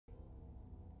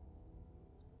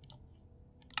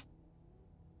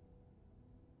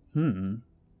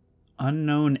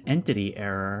Unknown entity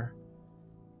error.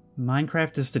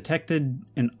 Minecraft has detected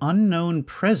an unknown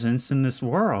presence in this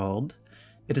world.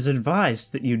 It is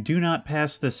advised that you do not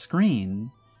pass this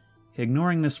screen.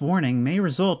 Ignoring this warning may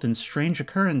result in strange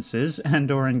occurrences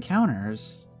and/or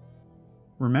encounters.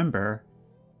 Remember,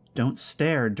 don't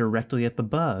stare directly at the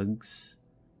bugs.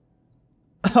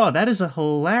 Oh, that is a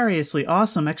hilariously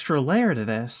awesome extra layer to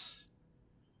this.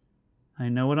 I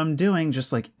know what I'm doing,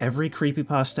 just like every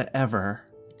creepypasta ever.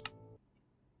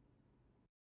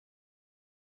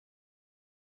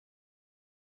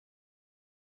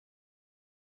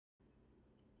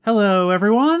 Hello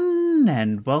everyone,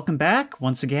 and welcome back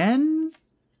once again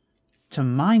to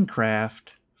Minecraft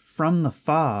from the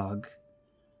Fog,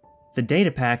 the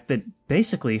data pack that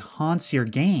basically haunts your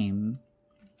game.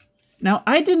 Now,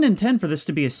 I didn't intend for this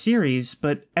to be a series,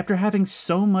 but after having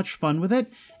so much fun with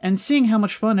it, and seeing how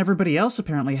much fun everybody else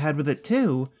apparently had with it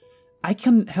too, I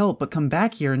couldn't help but come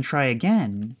back here and try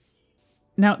again.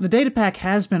 Now, the data pack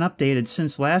has been updated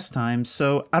since last time,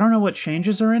 so I don't know what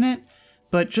changes are in it,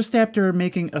 but just after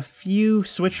making a few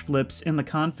switch flips in the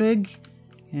config,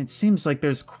 it seems like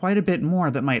there's quite a bit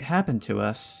more that might happen to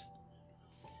us.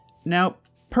 Now,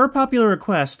 per popular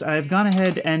request, I've gone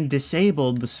ahead and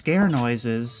disabled the scare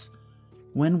noises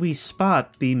when we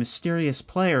spot the mysterious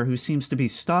player who seems to be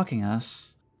stalking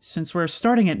us. Since we're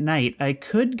starting at night, I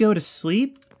could go to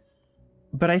sleep,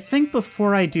 but I think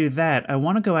before I do that, I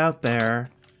want to go out there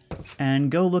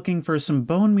and go looking for some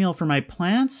bone meal for my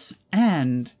plants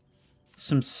and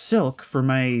some silk for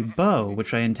my bow,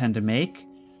 which I intend to make,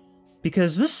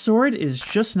 because this sword is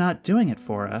just not doing it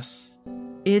for us.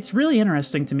 It's really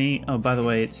interesting to me. Oh, by the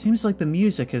way, it seems like the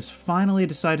music has finally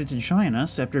decided to join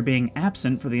us after being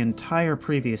absent for the entire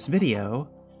previous video.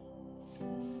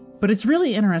 But it's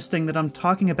really interesting that I'm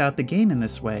talking about the game in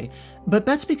this way, but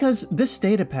that's because this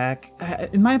data pack,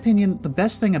 in my opinion, the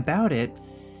best thing about it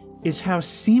is how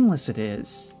seamless it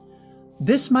is.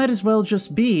 This might as well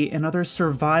just be another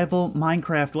survival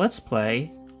Minecraft Let's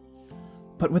Play,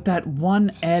 but with that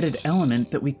one added element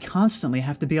that we constantly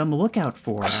have to be on the lookout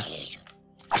for.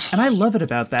 And I love it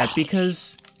about that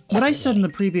because what I said in the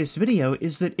previous video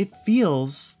is that it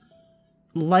feels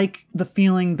like the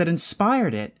feeling that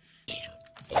inspired it.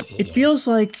 It feels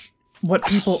like what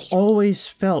people always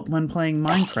felt when playing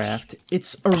Minecraft.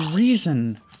 It's a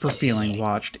reason for feeling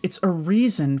watched. It's a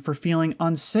reason for feeling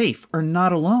unsafe or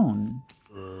not alone.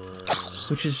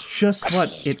 Which is just what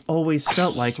it always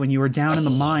felt like when you were down in the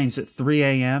mines at 3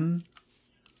 a.m.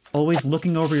 Always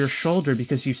looking over your shoulder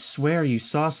because you swear you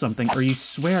saw something or you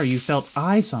swear you felt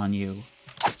eyes on you.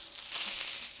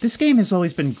 This game has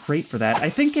always been great for that. I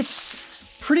think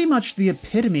it's pretty much the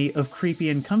epitome of creepy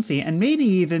and comfy, and maybe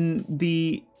even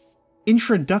the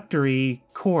introductory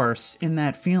course in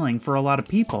that feeling for a lot of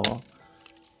people.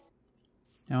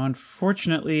 Now,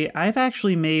 unfortunately, I've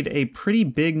actually made a pretty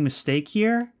big mistake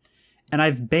here, and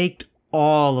I've baked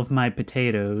all of my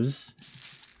potatoes,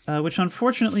 which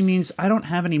unfortunately means I don't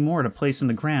have any more to place in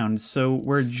the ground, so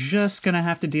we're just gonna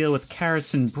have to deal with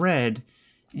carrots and bread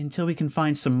until we can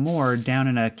find some more down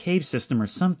in a cave system or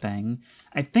something.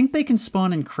 I think they can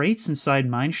spawn in crates inside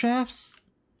mine shafts?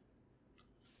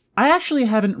 I actually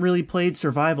haven't really played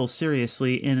survival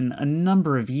seriously in a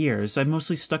number of years. I've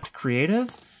mostly stuck to creative,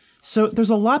 so there's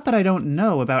a lot that I don't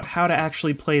know about how to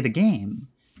actually play the game.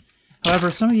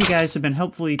 However, some of you guys have been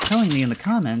helpfully telling me in the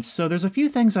comments, so there's a few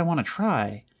things I want to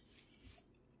try.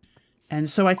 And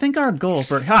so I think our goal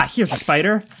for... here's a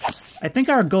spider! I think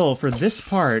our goal for this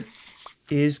part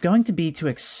is going to be to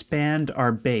expand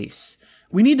our base.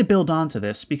 We need to build onto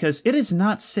this, because it is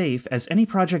not safe, as any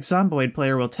Project Zomboid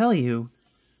player will tell you,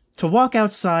 to walk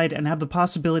outside and have the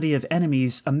possibility of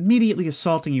enemies immediately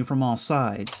assaulting you from all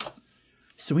sides.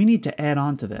 So we need to add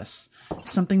on to this.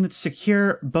 Something that's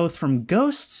secure both from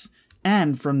ghosts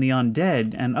and from the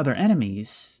undead and other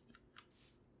enemies.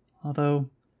 Although,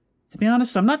 to be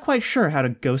honest, I'm not quite sure how to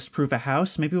ghost-proof a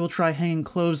house. Maybe we'll try hanging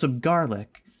cloves of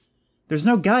garlic. There's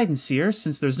no guidance here,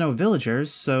 since there's no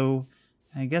villagers, so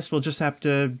I guess we'll just have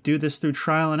to do this through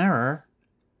trial and error.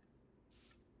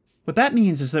 What that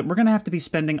means is that we're going to have to be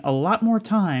spending a lot more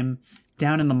time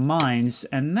down in the mines,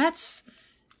 and that's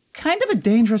kind of a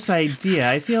dangerous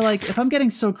idea. I feel like if I'm getting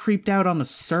so creeped out on the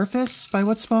surface by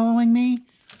what's following me,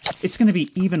 it's going to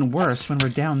be even worse when we're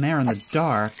down there in the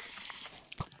dark.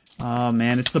 Oh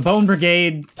man, it's the Bone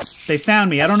Brigade! They found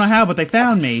me. I don't know how, but they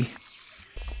found me!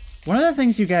 One of the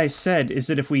things you guys said is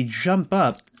that if we jump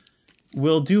up,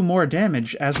 we'll do more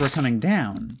damage as we're coming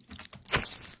down.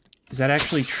 Is that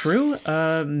actually true?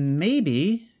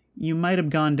 Maybe. You might have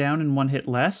gone down in one hit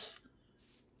less.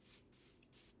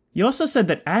 You also said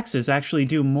that axes actually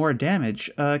do more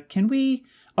damage. Can we...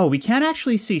 Oh, we can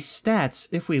actually see stats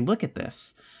if we look at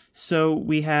this. So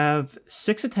we have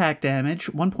 6 attack damage,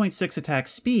 1.6 attack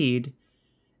speed,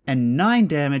 and 9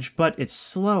 damage, but it's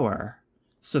slower.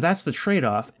 So that's the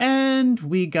trade-off. And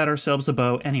we got ourselves a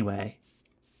bow anyway.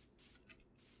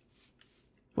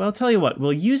 Well, I'll tell you what,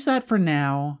 we'll use that for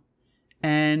now.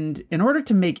 And in order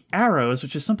to make arrows,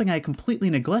 which is something I completely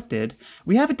neglected,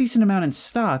 we have a decent amount in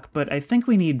stock, but I think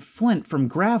we need flint from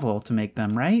gravel to make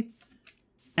them, right?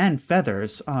 And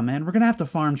feathers. Oh man, we're gonna have to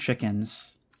farm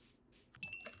chickens.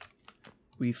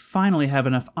 We finally have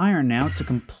enough iron now to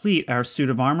complete our suit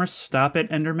of armor. Stop it,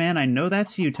 Enderman. I know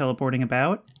that's you teleporting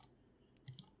about.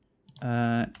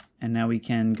 And now we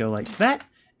can go like that.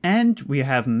 And we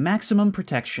have maximum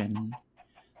protection.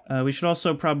 We should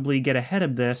also probably get ahead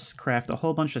of this, craft a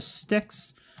whole bunch of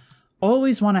sticks.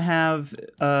 Always want to have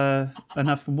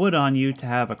enough wood on you to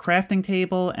have a crafting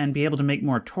table and be able to make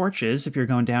more torches if you're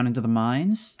going down into the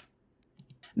mines.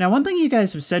 Now, one thing you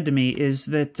guys have said to me is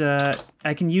that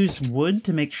I can use wood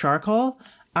to make charcoal.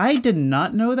 I did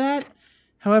not know that.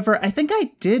 However, I think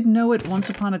I did know it once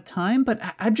upon a time, but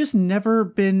I've just never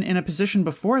been in a position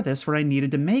before this where I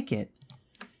needed to make it.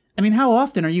 I mean, how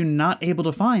often are you not able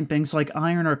to find things like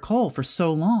iron or coal for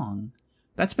so long?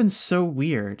 That's been so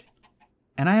weird.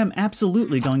 And I am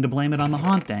absolutely going to blame it on the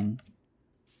haunting.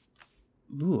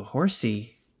 Ooh, a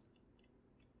horsey.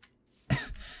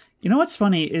 You know what's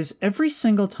funny is every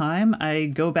single time I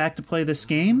go back to play this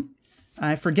game,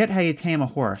 I forget how you tame a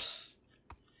horse.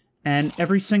 And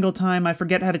every single time I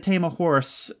forget how to tame a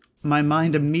horse, my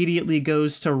mind immediately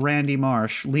goes to Randy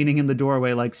Marsh, leaning in the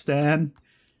doorway like, Stan,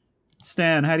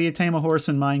 how do you tame a horse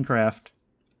in Minecraft?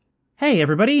 Hey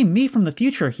everybody, me from the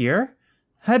future here.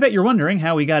 I bet you're wondering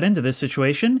how we got into this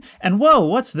situation. And whoa,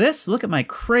 what's this? Look at my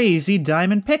crazy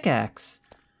diamond pickaxe.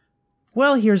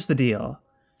 Well, here's the deal.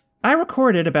 I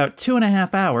recorded about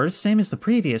 2.5 hours, same as the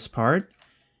previous part.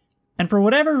 And for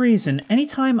whatever reason,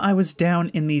 anytime I was down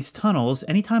in these tunnels,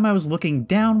 anytime I was looking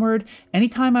downward,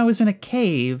 anytime I was in a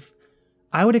cave,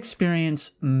 I would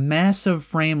experience massive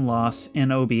frame loss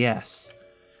in OBS,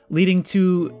 leading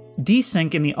to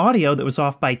desync in the audio that was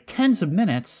off by tens of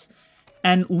minutes,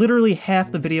 and literally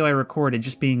half the video I recorded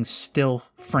just being still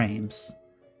frames.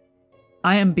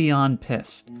 I am beyond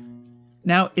pissed.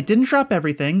 Now, it didn't drop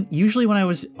everything. Usually when I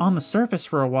was on the surface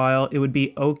for a while, it would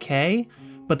be okay,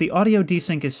 but the audio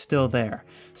desync is still there.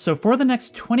 So for the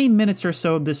next 20 minutes or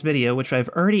so of this video, which I've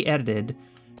already edited,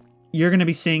 you're going to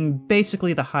be seeing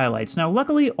basically the highlights. Now,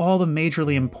 luckily, all the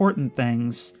majorly important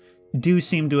things do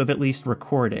seem to have at least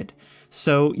recorded.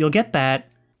 So you'll get that.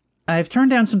 I've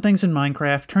turned down some things in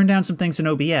Minecraft, turned down some things in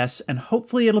OBS, and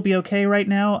hopefully it'll be okay right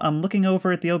now. I'm looking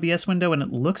over at the OBS window and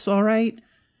it looks alright.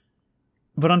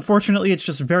 But unfortunately, it's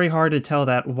just very hard to tell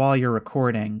that while you're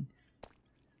recording.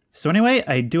 So anyway,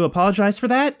 I do apologize for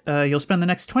that. You'll spend the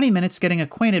next 20 minutes getting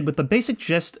acquainted with the basic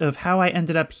gist of how I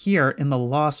ended up here in the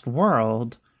Lost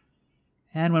World.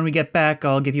 And when we get back,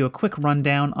 I'll give you a quick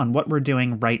rundown on what we're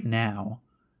doing right now.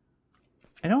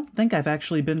 I don't think I've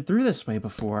actually been through this way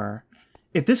before.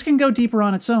 If this can go deeper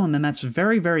on its own, then that's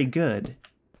very, very good.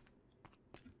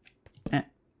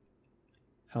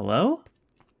 Hello?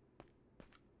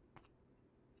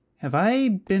 Have I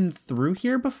been through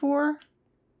here before?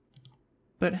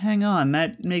 But hang on,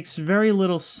 that makes very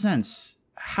little sense.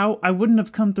 How I wouldn't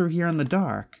have come through here in the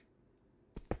dark.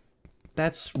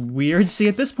 That's weird. See,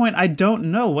 at this point, I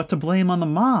don't know what to blame on the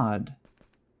mod.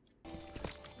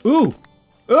 Ooh!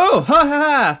 Ooh! Ha ha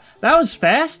ha! That was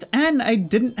fast, and I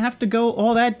didn't have to go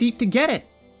all that deep to get it.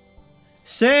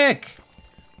 Sick!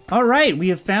 Alright, we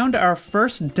have found our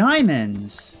first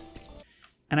diamonds.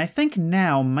 And I think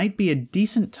now might be a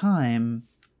decent time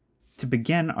to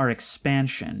begin our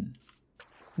expansion.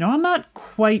 Now, I'm not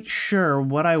quite sure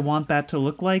what I want that to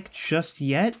look like just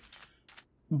yet,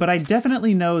 but I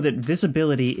definitely know that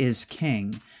visibility is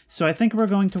king. So I think we're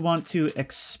going to want to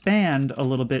expand a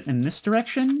little bit in this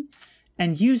direction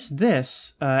and use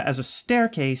this as a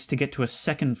staircase to get to a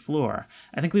second floor.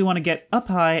 I think we want to get up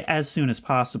high as soon as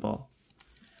possible.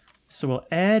 So we'll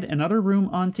add another room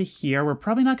onto here. We're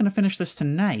probably not going to finish this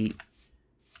tonight.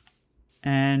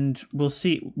 And we'll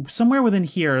see. Somewhere within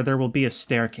here, there will be a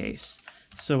staircase.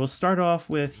 So we'll start off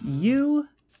with you.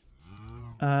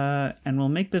 And we'll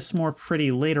make this more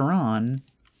pretty later on.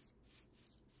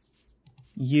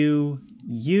 You,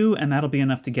 and that'll be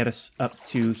enough to get us up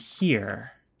to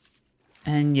here.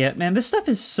 And yet, man, this stuff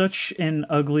is such an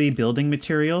ugly building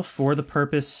material for the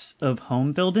purpose of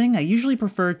home building. I usually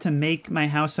prefer to make my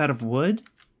house out of wood.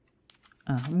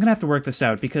 I'm gonna have to work this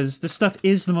out because this stuff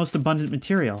is the most abundant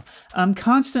material. I'm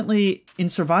constantly in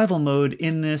survival mode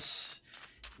in this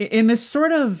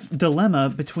sort of dilemma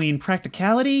between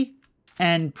practicality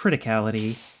and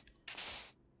criticality.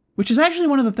 Which is actually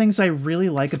one of the things I really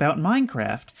like about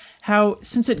Minecraft. How,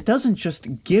 since it doesn't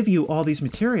just give you all these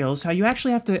materials, how you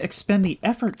actually have to expend the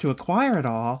effort to acquire it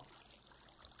all.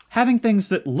 Having things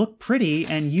that look pretty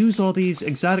and use all these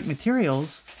exotic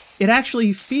materials, it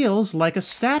actually feels like a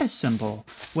status symbol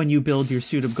when you build your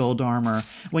suit of gold armor,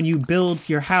 when you build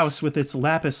your house with its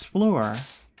lapis floor.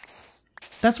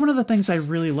 That's one of the things I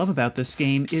really love about this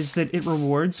game, is that it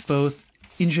rewards both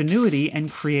ingenuity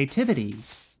and creativity.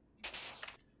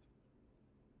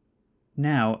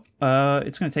 Now,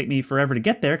 it's going to take me forever to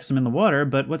get there because I'm in the water,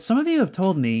 but what some of you have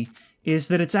told me is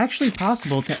that it's actually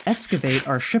possible to excavate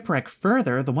our shipwreck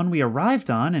further, the one we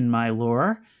arrived on in my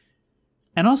lore,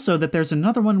 and also that there's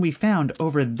another one we found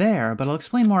over there, but I'll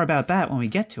explain more about that when we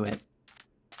get to it.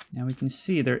 Now we can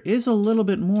see there is a little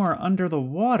bit more under the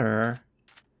water,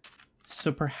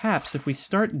 so perhaps if we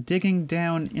start digging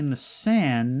down in the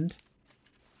sand,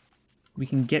 we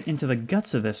can get into the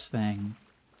guts of this thing.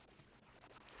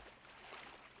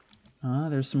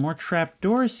 There's some more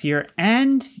trapdoors here,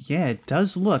 and yeah, it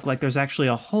does look like there's actually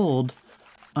a hold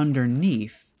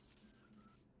underneath.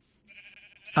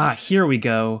 Ah, here we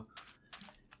go.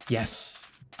 Yes.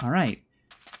 All right.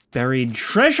 Buried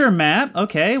treasure map.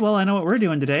 Okay, well, I know what we're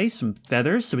doing today. Some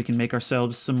feathers, so we can make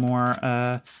ourselves some more.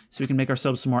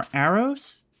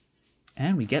 Arrows,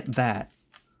 and we get that.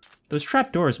 Those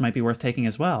trapdoors might be worth taking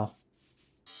as well.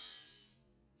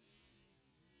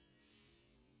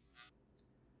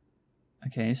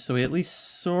 Okay, so we at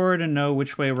least sort of know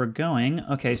which way we're going.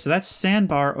 Okay, so that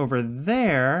sandbar over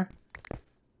there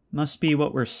must be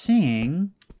what we're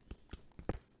seeing.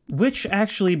 Which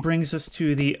actually brings us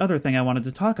to the other thing I wanted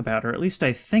to talk about, or at least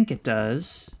I think it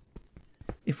does.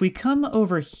 If we come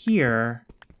over here,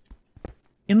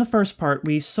 in the first part,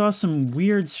 we saw some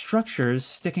weird structures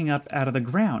sticking up out of the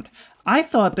ground. I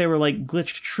thought they were like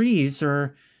glitched trees,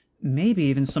 or maybe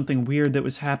even something weird that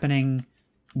was happening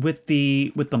with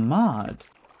the mod.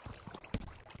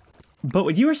 But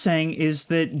what you were saying is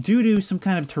that due to some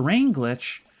kind of terrain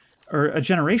glitch, or a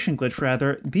generation glitch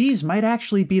rather, these might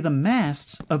actually be the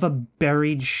masts of a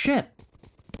buried ship.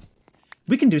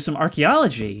 We can do some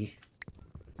archaeology.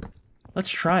 Let's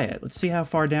try it. Let's see how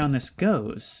far down this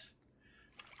goes.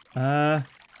 Wow,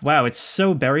 it's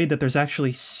so buried that there's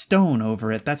actually stone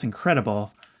over it. That's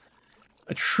incredible.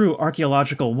 A true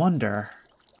archaeological wonder.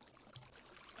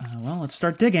 Well, let's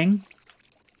start digging.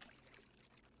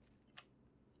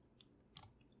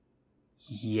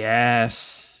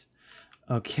 Yes.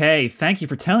 Okay, thank you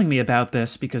for telling me about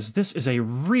this, because this is a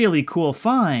really cool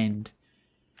find.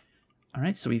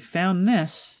 Alright, so we found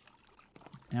this.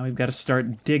 Now we've got to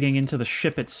start digging into the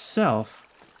ship itself.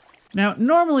 Now,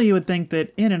 normally you would think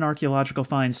that in an archaeological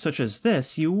find such as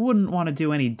this, you wouldn't want to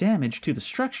do any damage to the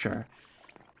structure.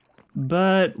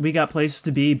 But we got places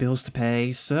to be, bills to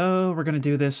pay, so we're going to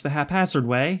do this the haphazard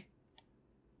way.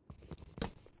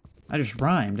 I just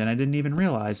rhymed, and I didn't even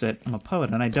realize it. I'm a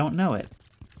poet, and I don't know it.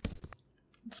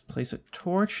 Let's place a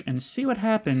torch and see what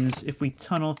happens if we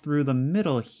tunnel through the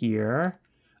middle here.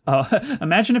 Oh,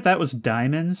 imagine if that was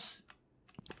diamonds.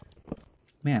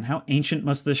 Man, how ancient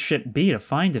must this ship be to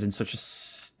find it in such a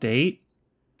state?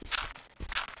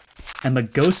 And the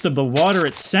ghost of the water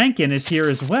it sank in is here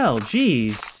as well.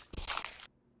 Jeez.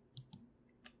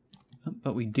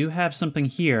 But we do have something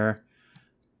here.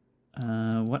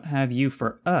 What have you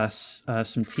for us?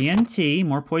 Some TNT,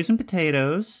 more poisoned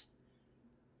potatoes.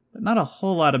 But not a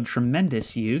whole lot of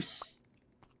tremendous use.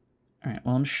 Alright,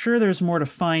 well, I'm sure there's more to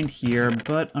find here,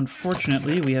 but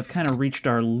unfortunately we have kind of reached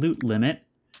our loot limit.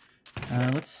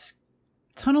 Let's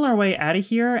tunnel our way out of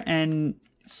here and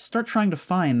start trying to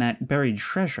find that buried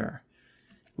treasure.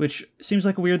 Which seems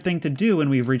like a weird thing to do when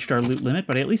we've reached our loot limit,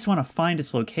 but I at least want to find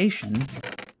its location.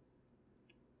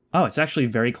 Oh, it's actually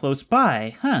very close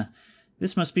by. Huh.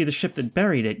 This must be the ship that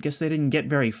buried it. Guess they didn't get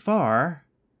very far.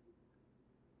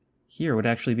 Here would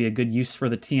actually be a good use for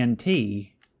the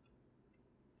TNT.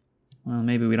 Well,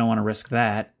 maybe we don't want to risk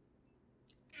that.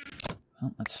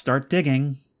 Well, let's start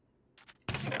digging.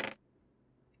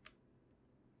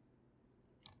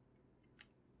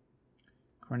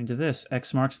 According to this,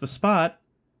 X marks the spot.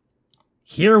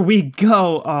 Here we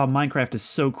go! Oh, Minecraft is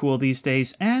so cool these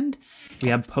days. And we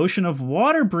have Potion of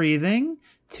Water Breathing.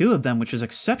 2 of them, which is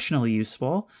exceptionally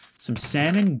useful. Some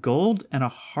salmon, gold, and a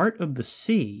Heart of the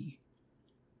Sea.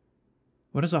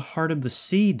 What does a Heart of the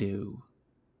Sea do?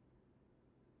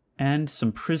 and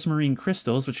some prismarine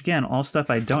crystals, which again, all stuff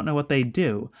I don't know what they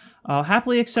do. I'll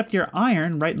happily accept your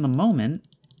iron right in the moment.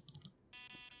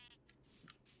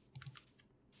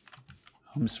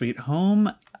 Home sweet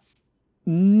home.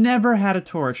 Never had a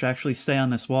torch actually stay on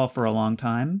this wall for a long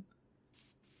time.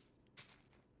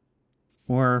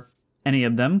 Or any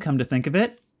of them, come to think of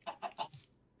it.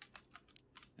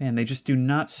 Man, they just do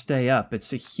not stay up.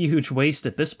 It's a huge waste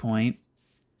at this point.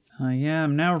 Yeah,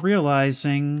 I'm now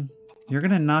realizing you're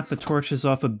gonna knock the torches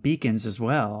off of beacons as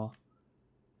well.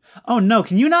 Oh no,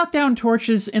 can you knock down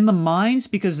torches in the mines?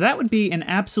 Because that would be an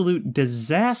absolute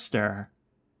disaster.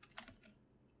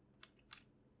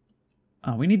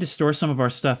 Oh, we need to store some of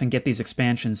our stuff and get these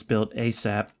expansions built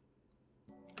ASAP.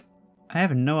 I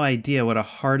have no idea what a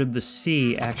Heart of the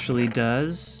Sea actually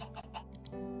does.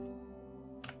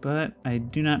 But I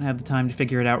do not have the time to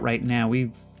figure it out right now.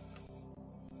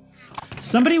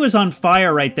 Somebody was on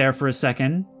fire right there for a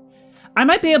second. I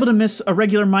might be able to miss a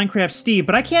regular Minecraft Steve,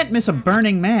 but I can't miss a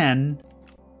burning man.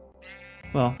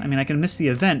 Well, I mean, I can miss the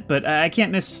event, but I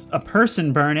can't miss a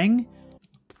person burning.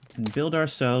 And build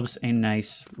ourselves a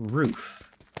nice roof.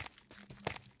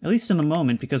 At least in the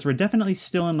moment, because we're definitely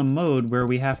still in the mode where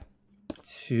we have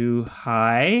to...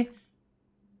 Hi.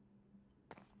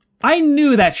 I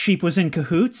knew that sheep was in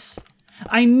cahoots.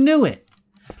 I knew it.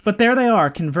 But there they are,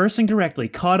 conversing directly,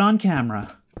 caught on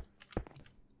camera.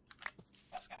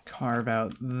 Let's carve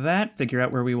out that, figure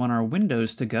out where we want our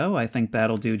windows to go. I think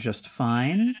that'll do just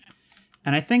fine.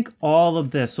 And I think all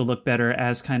of this will look better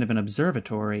as kind of an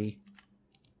observatory.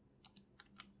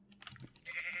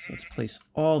 So let's place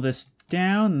all this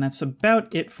down, and that's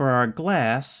about it for our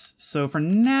glass. So for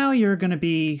now, you're going to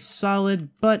be solid,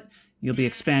 but you'll be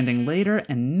expanding later,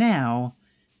 and now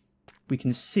we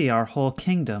can see our whole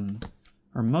kingdom,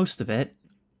 or most of it.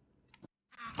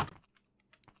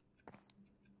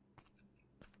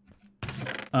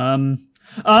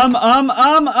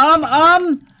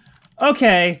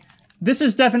 Okay, this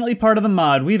is definitely part of the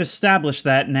mod. We've established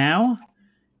that now.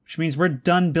 Which means we're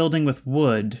done building with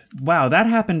wood. Wow, that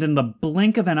happened in the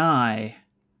blink of an eye.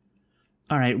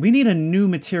 Alright, we need a new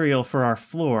material for our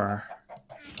floor.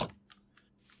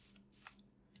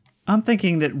 I'm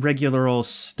thinking that regular old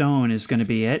stone is going to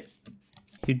be it.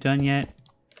 You done yet?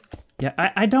 Yeah,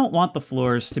 I don't want the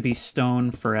floors to be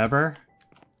stone forever.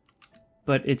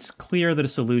 But it's clear that a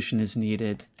solution is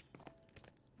needed.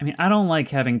 I mean, I don't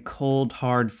like having cold,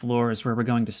 hard floors where we're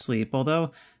going to sleep,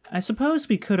 although I suppose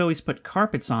we could always put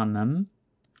carpets on them.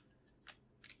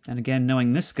 And again,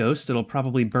 knowing this ghost, it'll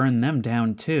probably burn them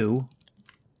down too.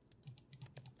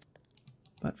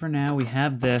 But for now, we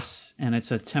have this, and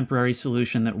it's a temporary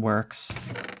solution that works.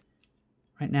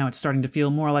 Right now, it's starting to feel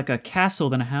more like a castle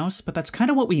than a house, but that's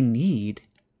kind of what we need.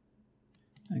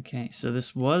 Okay, so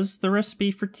this was the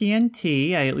recipe for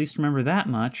TNT. I at least remember that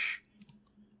much.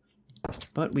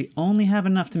 But we only have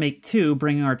enough to make 2,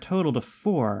 bringing our total to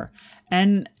 4.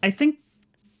 And I think...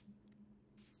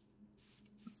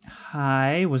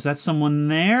 Hi, was that someone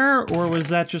there, or was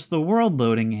that just the world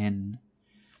loading in?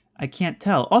 I can't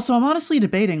tell. Also, I'm honestly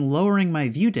debating lowering my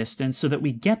view distance so that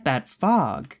we get that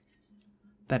fog.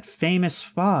 That famous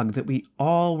fog that we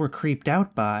all were creeped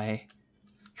out by.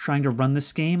 Trying to run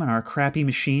this game on our crappy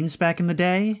machines back in the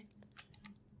day.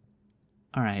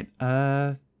 Alright,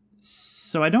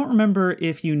 so I don't remember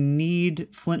if you need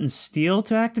flint and steel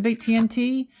to activate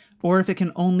TNT, or if it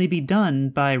can only be done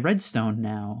by redstone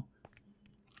now.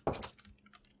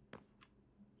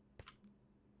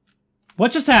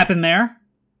 What just happened there?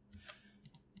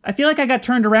 I feel like I got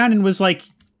turned around and was, like,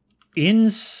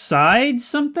 inside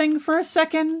something for a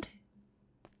second.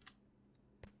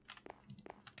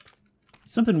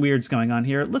 Something weird's going on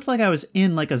here. It looked like I was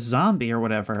in, like, a zombie or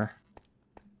whatever.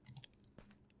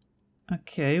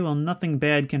 Okay, well, nothing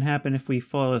bad can happen if we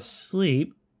fall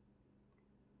asleep.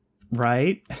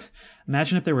 Right?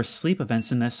 Imagine if there were sleep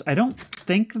events in this. I don't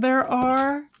think there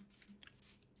are.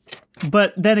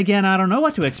 But then again, I don't know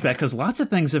what to expect, because lots of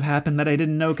things have happened that I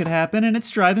didn't know could happen, and it's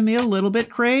driving me a little bit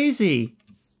crazy.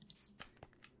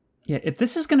 Yeah, if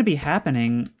this is going to be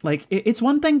happening, like, it's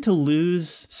one thing to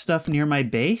lose stuff near my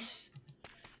base,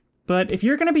 but if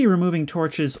you're going to be removing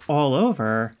torches all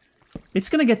over, it's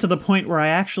going to get to the point where I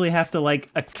actually have to, like,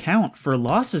 account for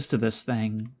losses to this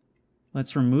thing.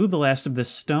 Let's remove the last of this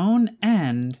stone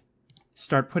and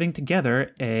start putting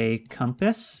together a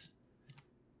compass.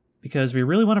 Because we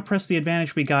really want to press the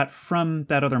advantage we got from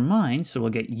that other mine, so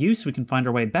we'll get use, so we can find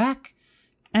our way back.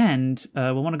 And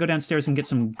we'll want to go downstairs and get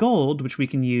some gold, which we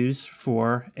can use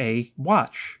for a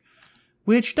watch.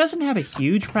 Which doesn't have a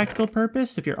huge practical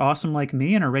purpose if you're awesome like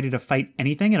me and are ready to fight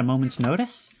anything at a moment's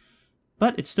notice.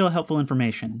 But it's still helpful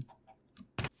information.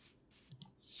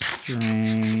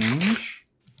 strange.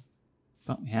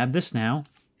 But we have this now.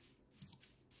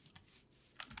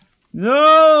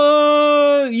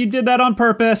 No! You did that on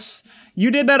purpose!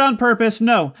 You did that on purpose!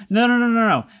 No. No, no, no, no,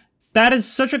 no. That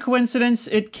is such a coincidence,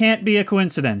 it can't be a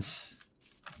coincidence.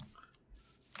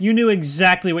 You knew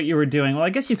exactly what you were doing. Well, I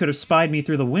guess you could have spied me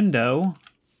through the window.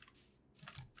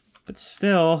 But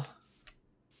still...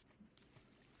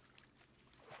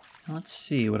 Let's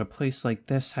see what a place like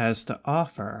this has to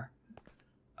offer.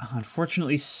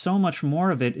 Unfortunately, so much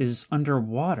more of it is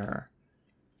underwater,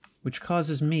 which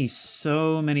causes me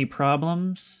so many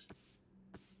problems.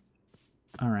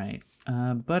 Alright,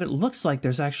 but it looks like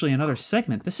there's actually another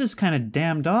segment. This is kind of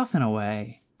dammed off in a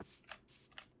way.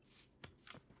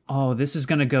 Oh, this is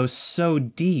going to go so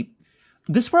deep.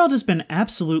 This world has been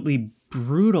absolutely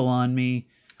brutal on me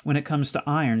when it comes to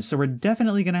iron, so we're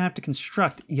definitely going to have to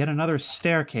construct yet another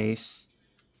staircase.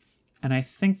 And I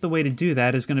think the way to do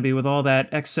that is going to be with all that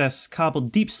excess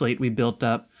cobbled deep slate we built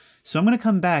up. So I'm going to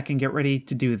come back and get ready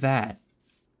to do that.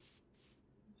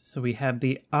 So we have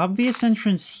the obvious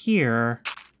entrance here,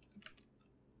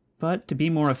 but to be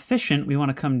more efficient, we want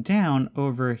to come down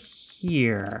over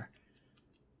here.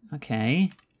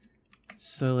 Okay,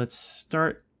 so let's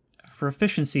start, for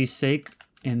efficiency's sake,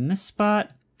 in this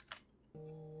spot.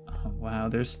 Oh, wow,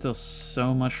 there's still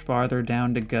so much farther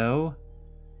down to go,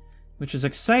 which is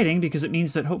exciting because it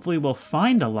means that hopefully we'll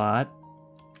find a lot,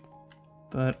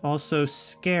 but also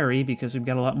scary because we've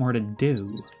got a lot more to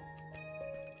do.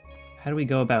 How do we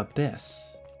go about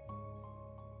this?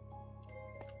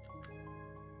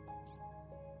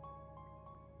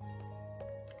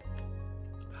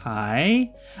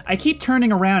 Hi? I keep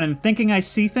turning around and thinking I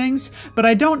see things, but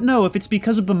I don't know if it's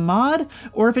because of the mod,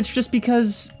 or if it's just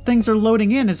because things are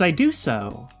loading in as I do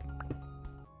so.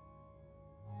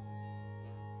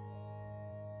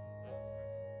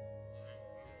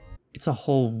 It's a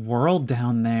whole world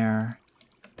down there.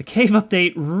 The cave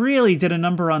update really did a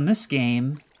number on this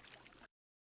game.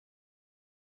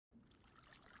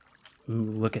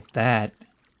 Ooh, look at that.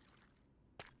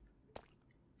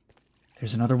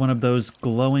 There's another one of those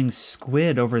glowing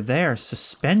squid over there,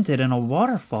 suspended in a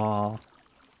waterfall.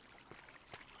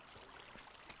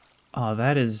 Oh,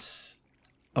 that is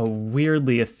a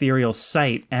weirdly ethereal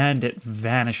sight, and it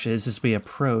vanishes as we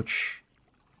approach.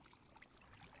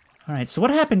 Alright, so what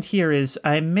happened here is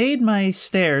I made my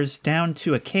stairs down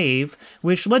to a cave,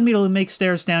 which led me to make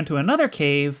stairs down to another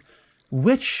cave,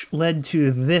 which led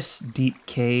to this deep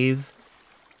cave,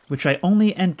 which I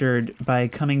only entered by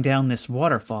coming down this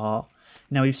waterfall.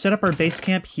 Now we've set up our base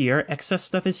camp here, excess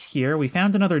stuff is here, we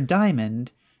found another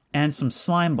diamond, and some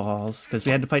slime balls, because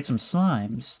we had to fight some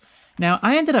slimes. Now,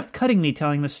 I ended up cutting me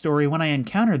telling this story when I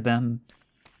encountered them.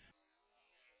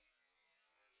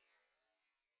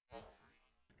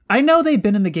 I know they've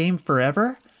been in the game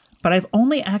forever, but I've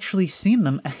only actually seen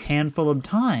them a handful of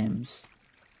times.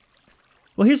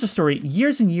 Well, here's the story.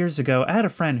 Years and years ago, I had a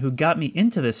friend who got me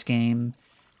into this game,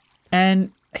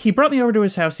 and he brought me over to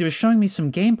his house, he was showing me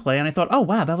some gameplay, and I thought, oh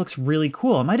wow, that looks really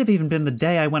cool. It might have even been the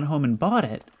day I went home and bought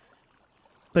it.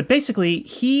 But basically,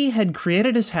 he had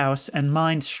created his house and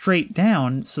mined straight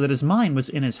down so that his mine was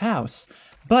in his house.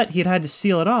 But he had had to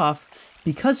seal it off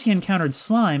because he encountered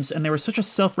slimes, and they were such a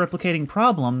self-replicating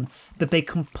problem that they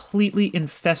completely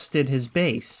infested his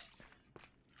base.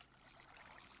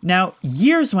 Now,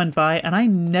 years went by, and I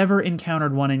never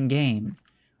encountered one in-game.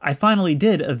 I finally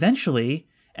did, eventually,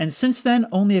 and since then,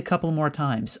 only a couple more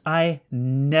times. I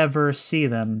never see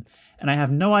them, and I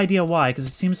have no idea why, because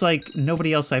it seems like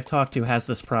nobody else I've talked to has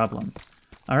this problem.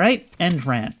 Alright, end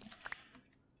rant.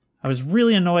 I was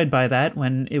really annoyed by that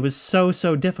when it was so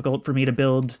difficult for me to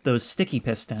build those sticky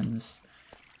pistons.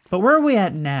 But where are we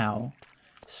at now?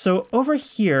 So over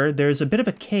here, there's a bit of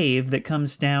a cave that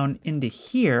comes down into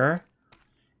here,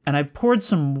 and I poured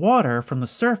some water from the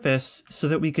surface so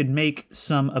that we could make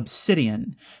some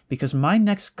obsidian, because my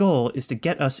next goal is to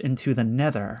get us into the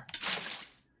Nether.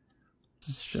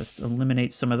 Let's just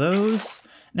eliminate some of those.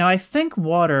 Now, I think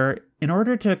water, in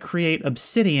order to create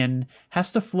obsidian,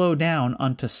 has to flow down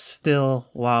onto still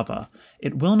lava.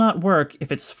 It will not work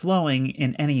if it's flowing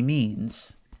in any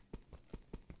means.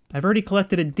 I've already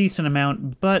collected a decent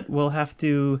amount, but we'll have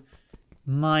to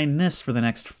mine this for the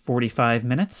next 45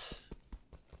 minutes.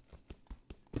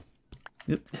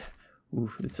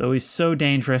 Ooh, it's always so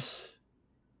dangerous.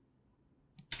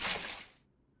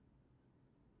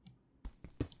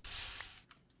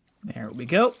 There we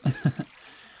go.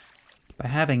 By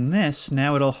having this,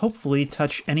 now it'll hopefully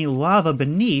touch any lava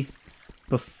beneath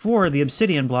before the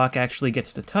obsidian block actually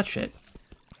gets to touch it.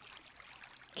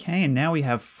 Okay, and now we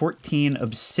have 14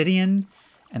 obsidian,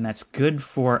 and that's good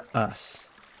for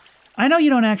us. I know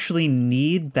you don't actually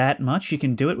need that much. You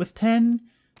can do it with 10,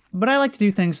 but I like to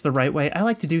do things the right way. I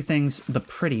like to do things the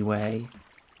pretty way.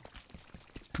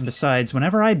 And besides,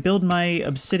 whenever I build my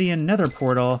obsidian nether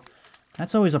portal,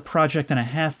 that's always a project and a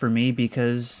half for me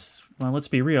because, well, let's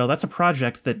be real, that's a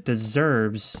project that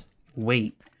deserves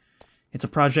weight. It's a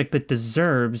project that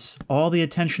deserves all the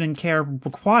attention and care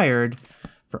required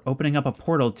for opening up a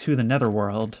portal to the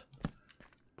netherworld.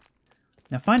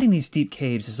 Now, finding these deep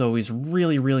caves is always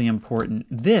really, really important.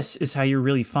 This is how you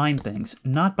really find things,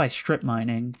 not by strip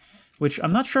mining, which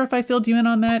I'm not sure if I filled you in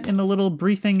on that in the little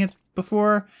briefing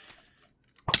before.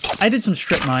 I did some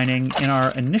strip mining in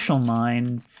our initial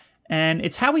mine, and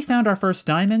it's how we found our first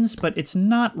diamonds, but it's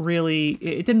not really...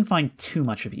 it didn't find too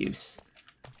much of use.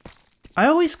 I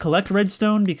always collect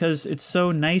redstone because it's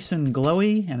so nice and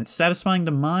glowy, and it's satisfying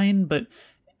to mine, but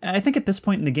I think at this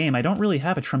point in the game, I don't really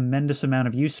have a tremendous amount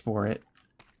of use for it.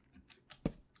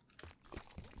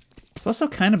 It's also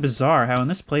kind of bizarre how in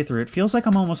this playthrough it feels like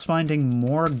I'm almost finding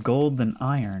more gold than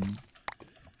iron.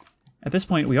 At this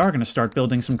point, we are going to start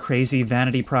building some crazy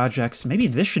vanity projects. Maybe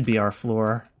this should be our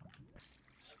floor.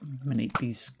 Eliminate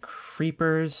these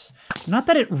creepers. Not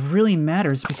that it really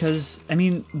matters because, I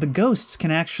mean, the ghosts can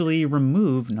actually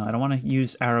remove... No, I don't want to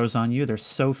use arrows on you. There's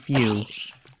so few.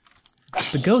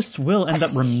 The ghosts will end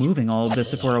up removing all of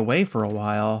this if we're away for a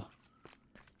while.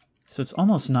 So it's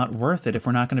almost not worth it if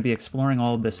we're not going to be exploring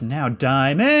all of this now.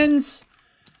 Diamonds!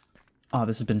 Oh,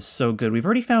 this has been so good. We've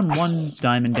already found one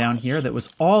diamond down here that was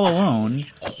all alone.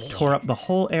 Tore up the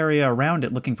whole area around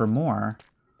it looking for more.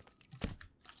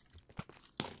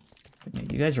 But yeah,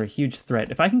 you guys are a huge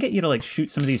threat. If I can get you to, like, shoot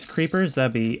some of these creepers,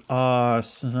 that'd be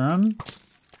awesome.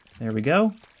 There we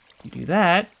go. You do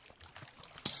that.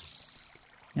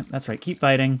 Yep, that's right. Keep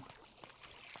fighting.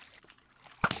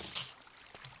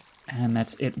 And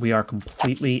that's it. We are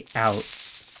completely out.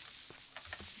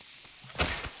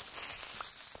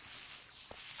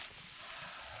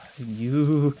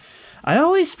 I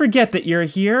always forget that you're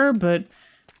here, but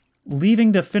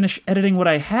leaving to finish editing what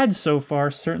I had so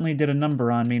far certainly did a number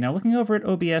on me. Now, looking over at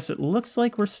OBS, it looks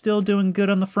like we're still doing good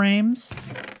on the frames.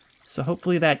 So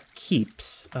hopefully that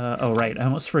keeps. Oh, right. I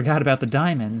almost forgot about the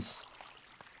diamonds.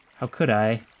 How could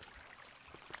I?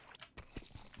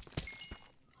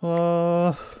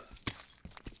 Oh...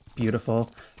 Beautiful.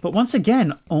 But once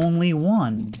again, only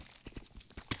one.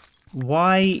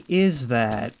 Why is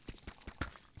that?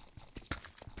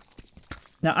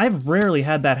 Now, I've rarely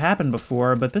had that happen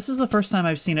before, but this is the first time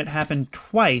I've seen it happen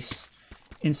twice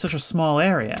in such a small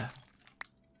area.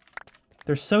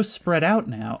 They're so spread out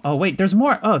now. Oh, wait, there's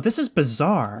more. Oh, this is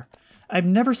bizarre. I've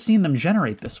never seen them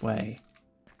generate this way.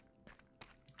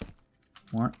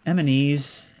 More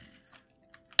enemies.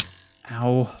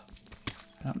 Ow.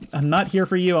 I'm not here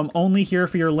for you. I'm only here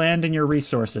for your land and your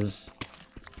resources.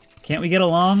 Can't we get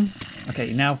along?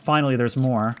 Okay, now finally there's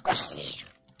more.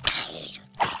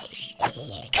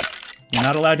 You're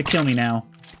not allowed to kill me now.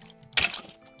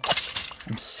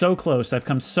 I'm so close. I've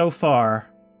come so far.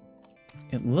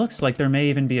 It looks like there may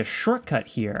even be a shortcut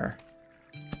here.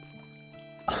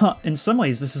 In some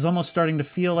ways, this is almost starting to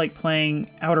feel like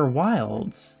playing Outer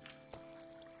Wilds.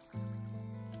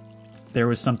 There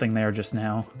was something there just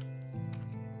now.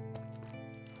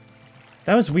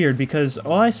 That was weird, because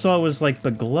all I saw was, like, the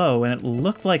glow, and it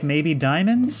looked like maybe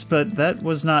diamonds, but that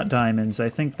was not diamonds. I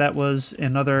think that was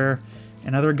another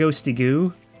ghosty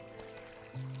goo.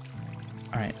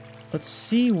 Alright, let's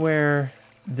see where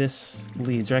this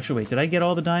leads. Or actually, wait, did I get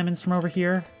all the diamonds from over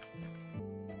here?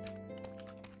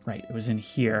 Right, it was in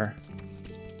here.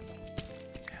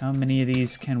 How many of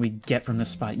these can we get from this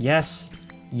spot? Yes.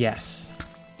 Yes.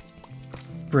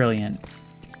 Brilliant.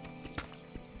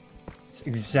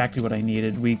 Exactly what I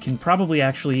needed. We can probably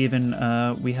actually even,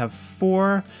 we have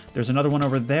 4. There's another one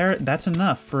over there. That's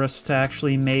enough for us to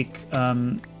actually make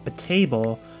a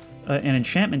table, an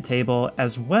enchantment table,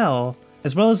 as well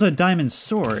as a diamond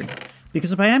sword.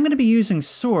 Because if I am going to be using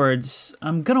swords,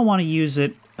 I'm going to want to use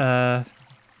it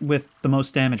with the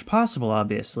most damage possible,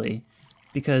 obviously.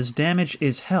 Because damage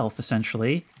is health,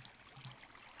 essentially.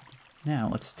 Now,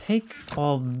 let's take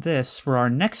all this for our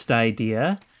next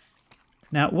idea.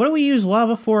 Now, what do we use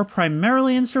lava for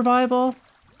primarily in survival?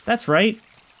 That's right,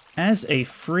 as a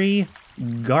free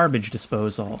garbage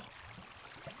disposal.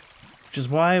 Which is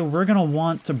why we're going to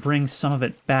want to bring some of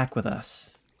it back with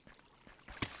us.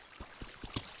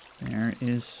 There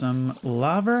is some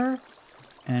lava,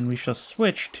 and we shall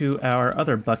switch to our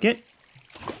other bucket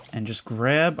and just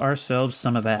grab ourselves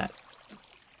some of that.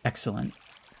 Excellent.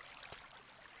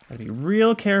 Gotta be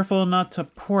real careful not to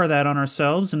pour that on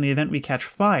ourselves in the event we catch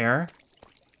fire.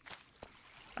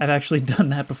 I've actually done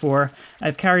that before.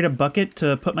 I've carried a bucket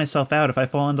to put myself out if I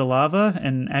fall into lava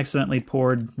and accidentally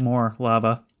poured more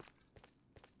lava.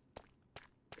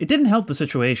 It didn't help the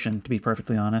situation, to be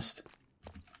perfectly honest.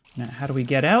 Now, how do we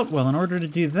get out? Well, in order to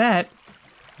do that,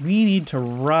 we need to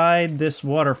ride this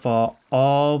waterfall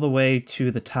all the way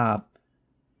to the top.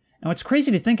 And what's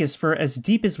crazy to think is, for as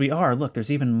deep as we are, look,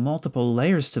 there's even multiple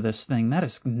layers to this thing. That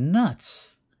is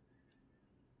nuts.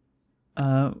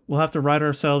 We'll have to ride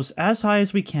ourselves as high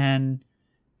as we can,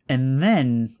 and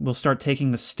then we'll start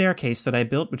taking the staircase that I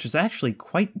built, which is actually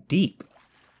quite deep.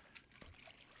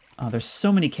 There's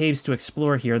so many caves to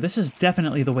explore here. This is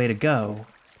definitely the way to go.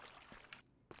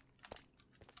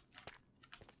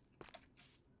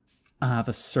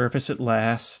 The surface at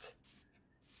last.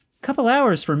 Couple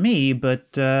hours for me, but,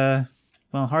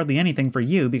 well, hardly anything for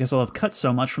you, because I'll have cut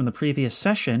so much from the previous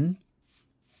session.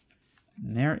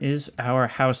 And there is our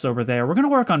house over there. We're going to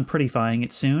work on prettifying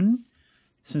it soon,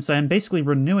 since I am basically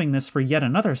renewing this for yet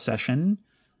another session.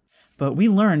 But we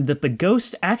learned that the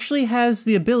ghost actually has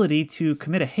the ability to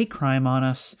commit a hate crime on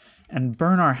us and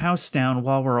burn our house down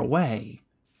while we're away.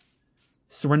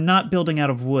 So we're not building out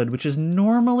of wood, which is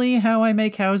normally how I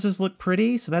make houses look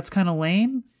pretty, so that's kind of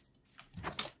lame.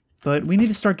 But we need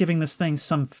to start giving this thing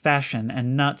some fashion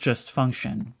and not just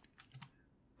function.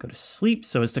 Go to sleep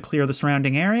so as to clear the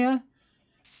surrounding area.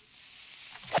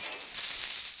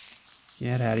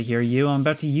 Get out of here, you. I'm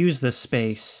about to use this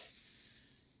space.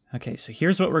 Okay, so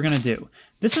here's what we're going to do.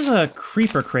 This is a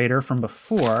creeper crater from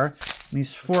before.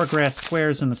 These 4 grass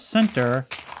squares in the center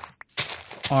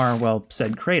are, well,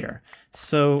 said crater.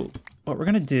 So what we're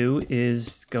going to do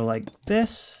is go like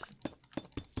this.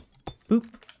 Boop.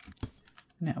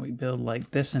 Now we build like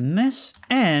this and this,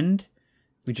 and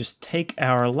we just take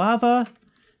our lava.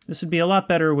 This would be a lot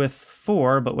better with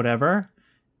 4, but whatever.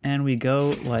 And we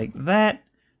go like that.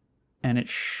 And it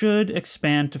should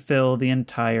expand to fill the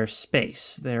entire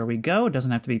space. There we go. It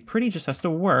doesn't have to be pretty, just has to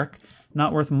work.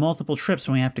 Not worth multiple trips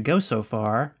when we have to go so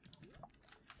far.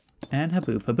 And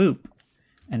haboop, haboop.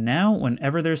 And now,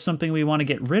 whenever there's something we want to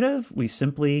get rid of, we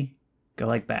simply go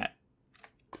like that.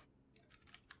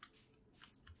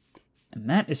 And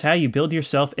that is how you build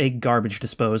yourself a garbage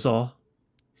disposal.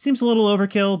 Seems a little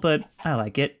overkill, but I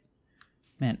like it.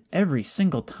 Man, every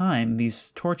single time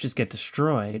these torches get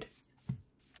destroyed.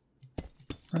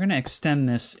 We're going to extend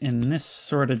this in this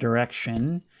sort of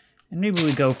direction, and maybe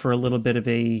we go for a little bit of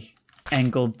a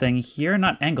angled thing here.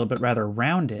 Not angled, but rather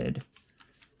rounded.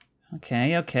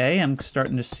 Okay, okay, I'm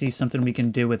starting to see something we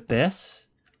can do with this.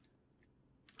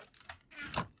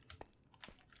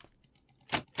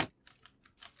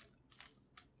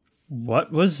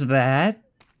 What was that?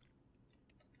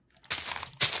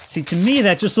 See, to me,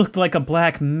 that just looked like a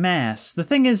black mass. The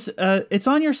thing is, it's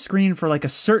on your screen for like a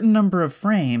certain number of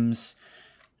frames.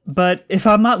 But if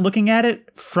I'm not looking at it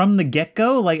from the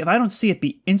get-go, like if I don't see it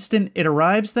the instant it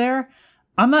arrives there,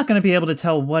 I'm not going to be able to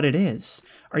tell what it is.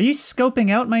 Are you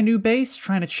scoping out my new base,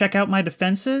 trying to check out my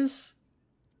defenses?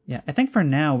 Yeah, I think for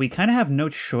now we kind of have no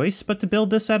choice but to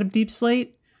build this out of deep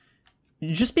slate.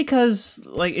 Just because,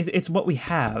 like, it's what we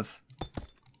have.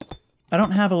 I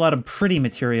don't have a lot of pretty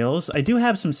materials. I do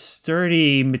have some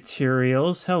sturdy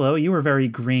materials. Hello, you were very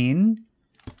green.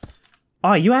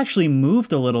 Oh, you actually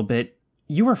moved a little bit.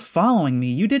 You were following me.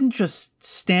 You didn't just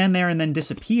stand there and then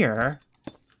disappear.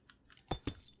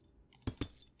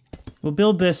 We'll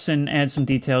build this and add some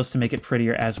details to make it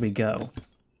prettier as we go.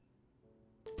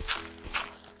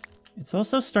 It's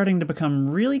also starting to become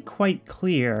really quite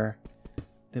clear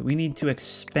that we need to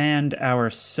expand our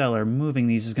cellar. Moving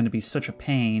these is going to be such a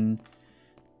pain,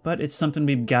 but it's something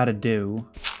we've got to do.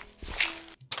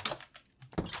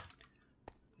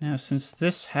 Now, since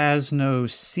this has no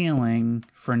ceiling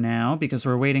for now, because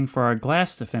we're waiting for our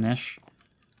glass to finish,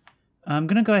 I'm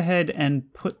going to go ahead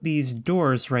and put these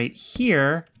doors right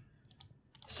here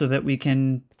so that we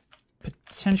can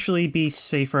potentially be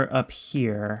safer up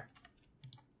here.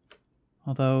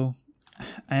 Although,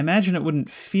 I imagine it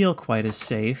wouldn't feel quite as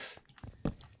safe,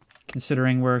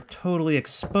 considering we're totally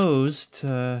exposed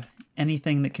to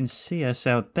anything that can see us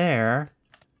out there.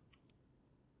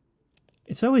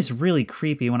 It's always really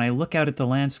creepy when I look out at the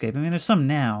landscape. I mean, there's some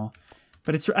now,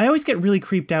 but I always get really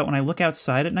creeped out when I look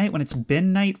outside at night when it's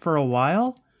been night for a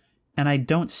while, and I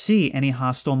don't see any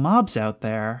hostile mobs out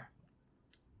there.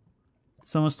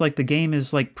 It's almost like the game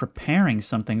is, like, preparing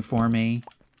something for me.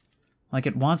 Like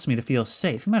it wants me to feel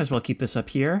safe. We might as well keep this up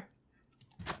here.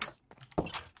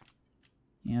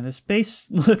 Yeah, this base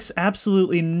looks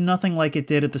absolutely nothing like it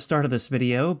did at the start of this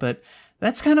video, but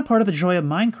that's kind of part of the joy of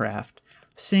Minecraft.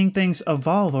 Seeing things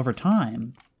evolve over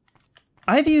time.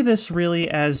 I view this really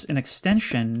as an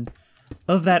extension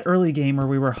of that early game where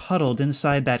we were huddled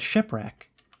inside that shipwreck.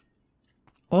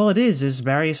 All it is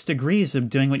various degrees of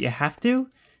doing what you have to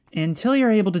until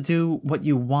you're able to do what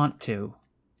you want to.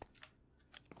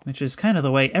 Which is kind of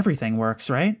the way everything works,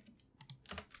 right?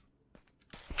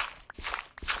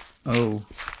 Oh.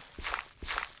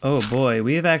 Oh boy,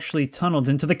 we have actually tunneled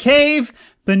into the cave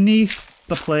beneath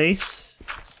the place.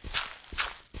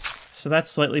 So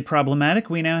that's slightly problematic.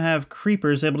 We now have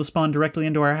creepers able to spawn directly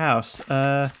into our house.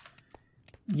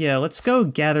 Yeah, let's go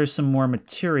gather some more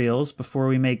materials before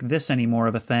we make this any more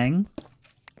of a thing.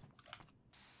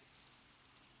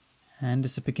 And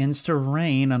as it begins to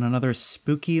rain on another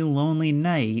spooky, lonely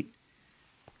night,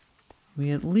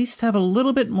 we at least have a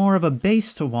little bit more of a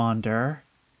base to wander,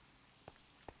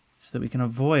 so that we can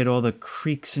avoid all the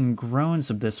creaks and groans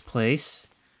of this place.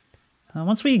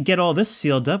 Once we get all this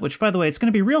sealed up, which, by the way, it's going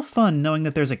to be real fun knowing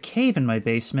that there's a cave in my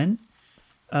basement,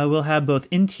 we'll have both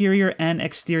interior and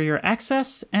exterior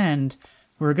access, and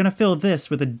we're going to fill this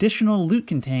with additional loot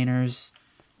containers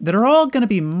that are all going to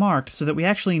be marked so that we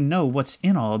actually know what's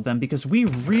in all of them, because we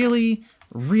really,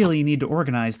 really need to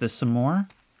organize this some more.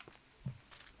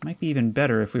 Might be even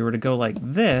better if we were to go like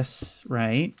this,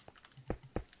 right?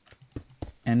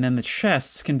 And then the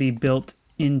chests can be built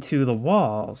into the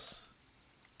walls.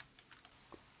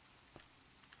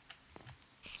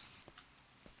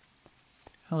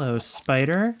 Hello,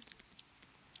 spider.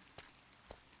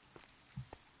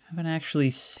 Haven't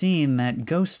actually seen that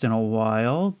ghost in a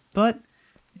while, but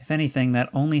if anything, that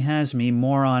only has me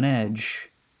more on edge.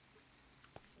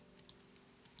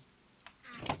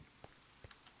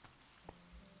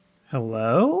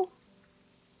 Hello?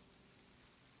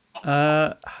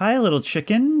 Hi, little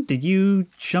chicken. Did you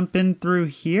jump in through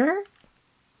here?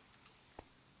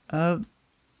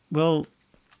 Well,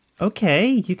 okay,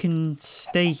 you can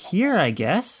stay here, I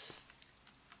guess.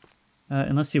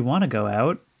 Unless you want to go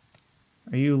out.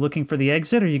 Are you looking for the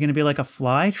exit? Are you going to be like a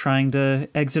fly trying to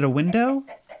exit a window?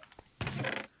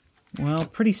 Well,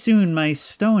 pretty soon my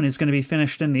stone is going to be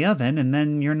finished in the oven, and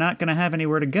then you're not going to have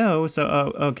anywhere to go, so,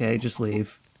 oh, okay, just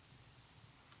leave.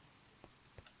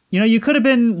 You know, you could have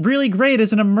been really great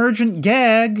as an emergent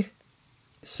gag.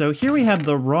 So here we have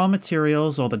the raw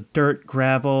materials, all the dirt,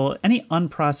 gravel, any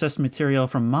unprocessed material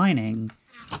from mining.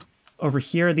 Over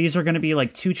here, these are going to be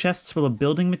like 2 chests full of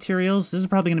building materials. This is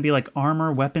probably going to be like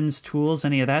armor, weapons, tools,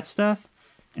 any of that stuff.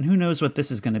 And who knows what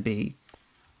this is going to be.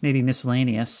 Maybe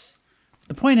miscellaneous.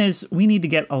 The point is, we need to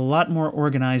get a lot more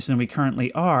organized than we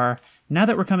currently are, now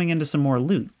that we're coming into some more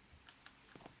loot.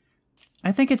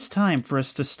 I think it's time for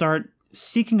us to start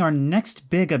seeking our next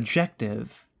big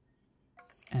objective.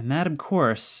 And that, of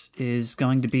course, is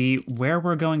going to be where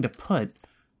we're going to put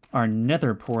our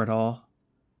nether portal.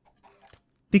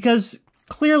 Because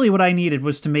clearly what I needed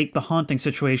was to make the haunting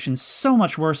situation so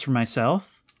much worse for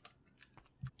myself.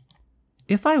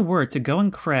 If I were to go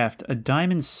and craft a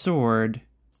diamond sword,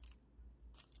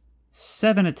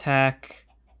 7 attack,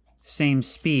 same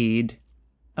speed,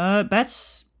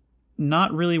 that's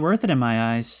not really worth it in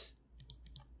my eyes.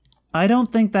 I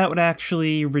don't think that would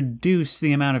actually reduce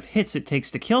the amount of hits it takes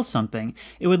to kill something.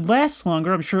 It would last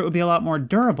longer, I'm sure it would be a lot more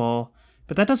durable,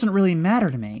 but that doesn't really matter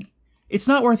to me. It's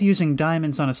not worth using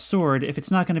diamonds on a sword if it's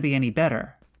not going to be any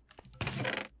better.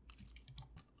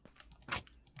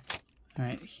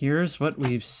 Alright, here's what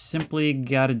we've simply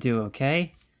got to do,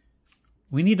 okay?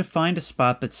 We need to find a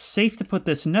spot that's safe to put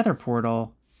this nether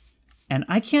portal, and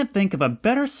I can't think of a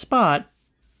better spot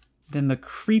than the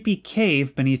creepy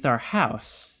cave beneath our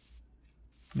house.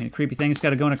 I mean, a creepy thing's got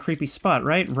to go in a creepy spot,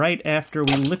 right? Right after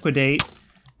we liquidate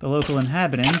the local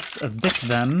inhabitants, evict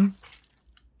them,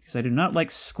 because I do not like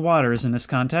squatters in this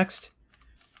context.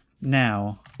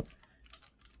 Now,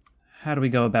 how do we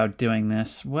go about doing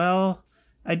this? Well,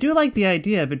 I do like the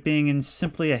idea of it being in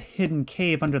simply a hidden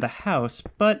cave under the house,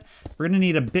 but we're going to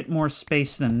need a bit more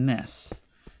space than this.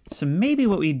 So maybe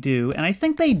what we do, and I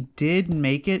think they did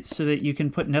make it so that you can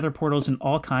put nether portals in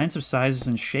all kinds of sizes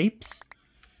and shapes,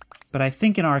 but I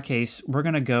think in our case, we're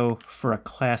going to go for a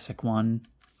classic one.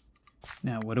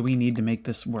 Now, what do we need to make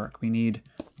this work? We need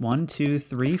 1, 2,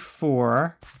 3,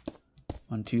 4.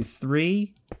 1, 2,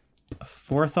 3. A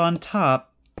 4th on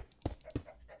top.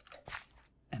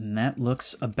 And that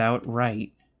looks about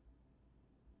right.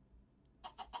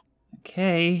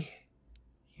 Okay.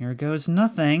 Here goes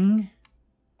nothing.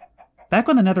 Back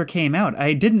when the Nether came out,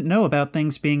 I didn't know about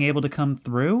things being able to come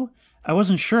through. I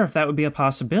wasn't sure if that would be a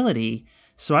possibility.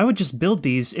 So I would just build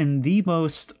these in the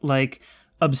most, like,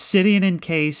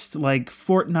 obsidian-encased, like,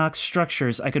 Fort Knox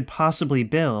structures I could possibly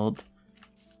build.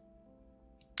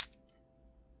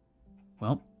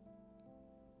 Well,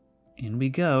 in we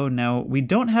go. Now, we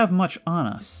don't have much on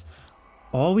us.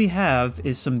 all we have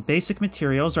is some basic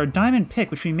materials. Our diamond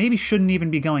pick, which we maybe shouldn't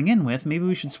even be going in with. Maybe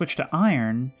we should switch to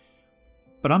iron.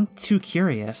 But I'm too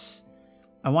curious.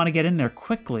 I want to get in there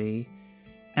quickly.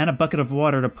 And a bucket of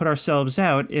water to put ourselves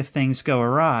out if things go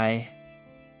awry.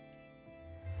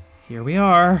 Here we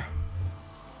are.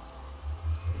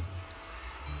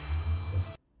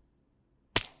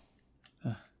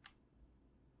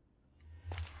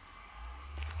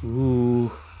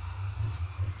 Ooh.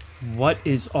 What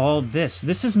is all this?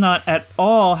 This is not at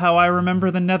all how I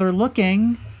remember the Nether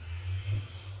looking.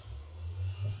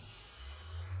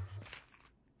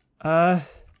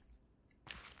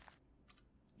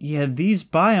 Yeah, these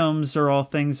biomes are all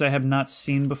things I have not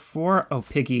seen before. Oh,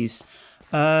 piggies.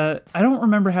 I don't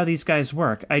remember how these guys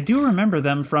work. I do remember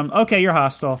them from... Okay, you're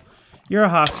hostile. You're a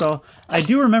hostile. I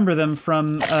do remember them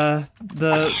from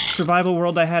the survival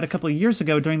world I had a couple of years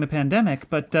ago during the pandemic,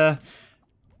 but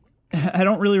I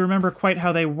don't really remember quite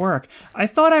how they work. I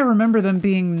thought I remember them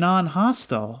being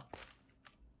non-hostile.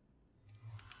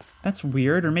 That's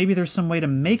weird, or maybe there's some way to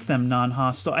make them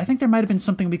non-hostile. I think there might have been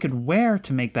something we could wear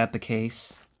to make that the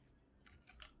case.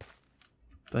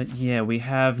 But yeah, we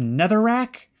have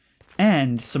netherrack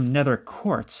and some nether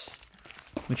quartz,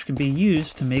 which can be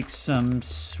used to make some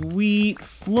sweet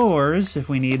floors if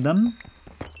we need them.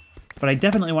 But I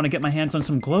definitely want to get my hands on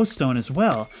some glowstone as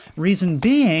well. Reason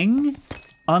being,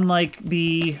 unlike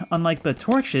the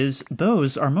torches,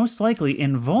 those are most likely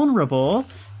invulnerable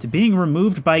to being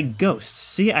removed by ghosts.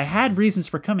 See, I had reasons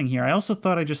for coming here. I also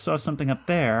thought I just saw something up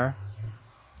there.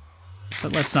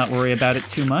 But let's not worry about it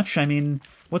too much. I mean,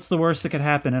 what's the worst that could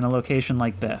happen in a location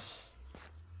like this?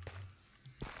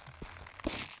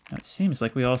 Now, it seems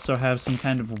like we also have some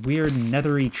kind of weird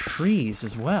nethery trees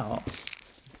as well.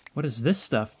 What does this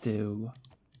stuff do?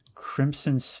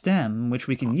 Crimson stem, which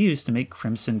we can use to make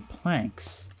crimson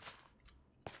planks.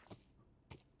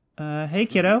 Hey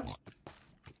kiddo.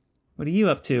 What are you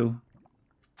up to?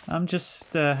 I'm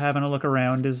just having a look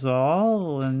around is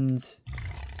all, and...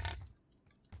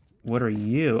 What are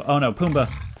you? Oh no,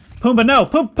 Pumbaa. Pumbaa, no!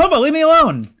 Pumbaa, leave me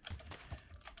alone!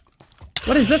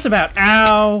 What is this about?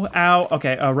 Ow! Ow!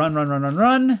 Okay, run, run, run, run,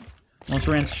 run! Almost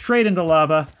ran straight into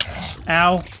lava.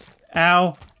 Ow!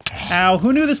 Ow! Ow!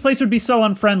 Who knew this place would be so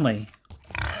unfriendly?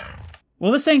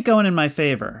 Well, this ain't going in my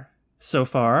favor so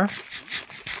far.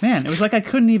 Man, it was like I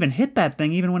couldn't even hit that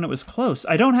thing even when it was close.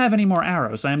 I don't have any more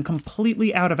arrows. I am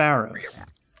completely out of arrows.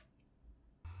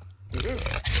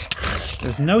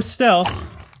 There's no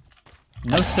stealth.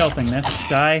 No stealthing this.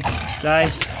 Die,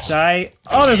 die, die.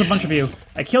 Oh, there's a bunch of you.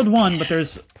 I killed one, but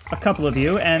there's a couple of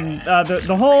you, and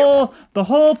the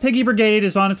whole piggy brigade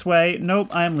is on its way. Nope,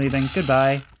 I'm leaving.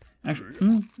 Goodbye.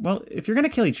 Actually, well, if you're gonna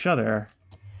kill each other...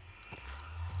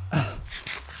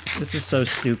 This is so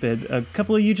stupid. A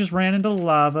couple of you just ran into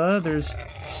lava. There's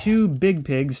 2 big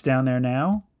pigs down there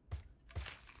now.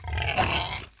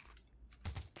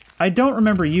 I don't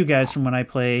remember you guys from when I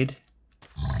played.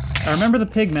 I remember the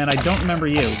pigmen, I don't remember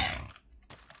you.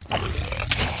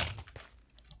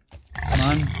 Come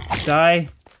on, die.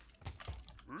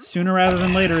 Sooner rather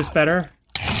than later is better.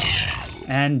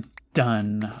 And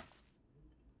done.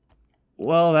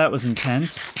 Well, that was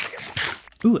intense.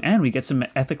 Ooh, and we get some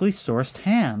ethically sourced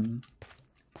ham.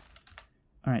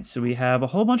 Alright, so we have a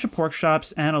whole bunch of pork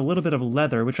chops and a little bit of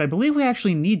leather, which I believe we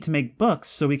actually need to make books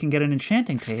so we can get an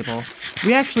enchanting table.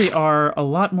 We actually are a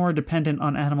lot more dependent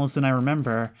on animals than I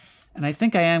remember, and I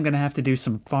think I am going to have to do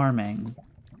some farming.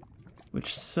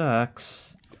 Which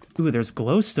sucks. Ooh, there's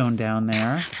glowstone down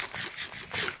there.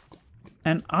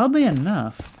 And oddly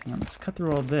enough, hang on, let's cut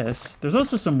through all this. There's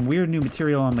also some weird new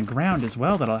material on the ground as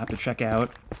well that I'll have to check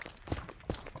out.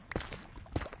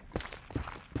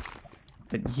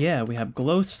 But yeah, we have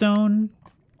glowstone.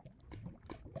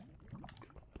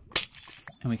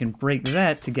 And we can break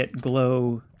that to get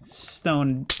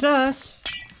glowstone dust,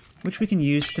 which we can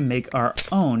use to make our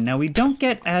own. Now, we don't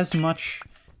get as much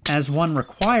as one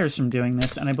requires from doing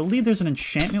this, and I believe there's an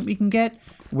enchantment we can get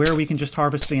where we can just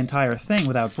harvest the entire thing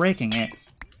without breaking it.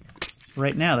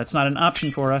 Right now, that's not an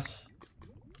option for us.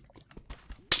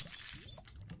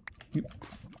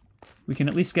 We can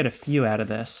at least get a few out of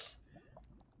this.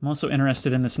 I'm also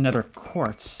interested in this nether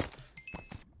quartz.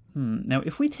 Now,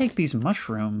 if we take these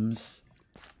mushrooms,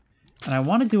 and I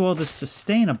want to do all this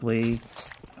sustainably,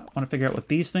 I want to figure out what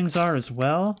these things are as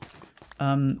well.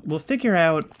 We'll figure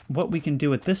out what we can do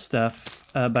with this stuff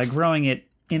by growing it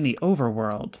in the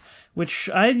overworld, which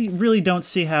I really don't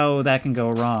see how that can go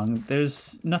wrong.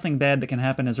 There's nothing bad that can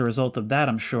happen as a result of that,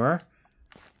 I'm sure.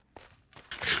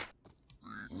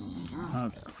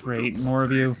 Oh, great. More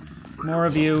of you. More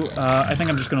of you. I think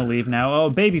I'm just going to leave now. Oh,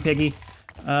 baby piggy.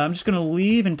 I'm just gonna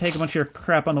leave and take a bunch of your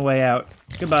crap on the way out.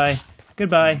 Goodbye.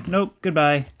 Goodbye. Nope.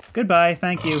 Goodbye. Goodbye.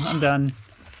 Thank you. I'm done.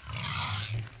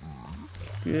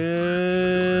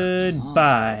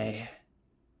 Goodbye.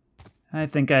 I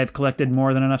think I've collected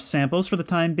more than enough samples for the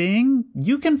time being.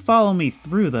 You can follow me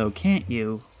through, though, can't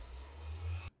you?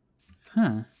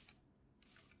 Huh.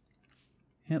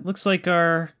 It looks like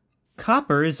our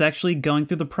copper is actually going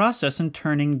through the process and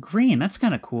turning green. That's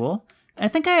kind of cool. I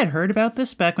think I had heard about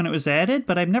this back when it was added,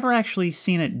 but I've never actually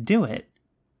seen it do it.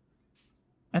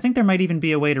 I think there might even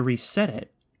be a way to reset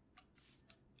it.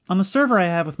 On the server I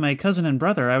have with my cousin and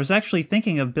brother, I was actually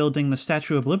thinking of building the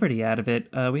Statue of Liberty out of it.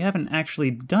 We haven't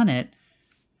actually done it,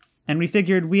 and we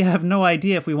figured we have no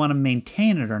idea if we want to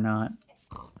maintain it or not.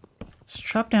 Let's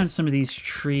chop down some of these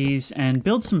trees and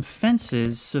build some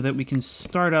fences so that we can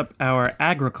start up our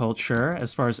agriculture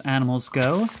as far as animals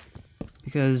go.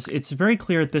 Because it's very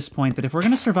clear at this point that if we're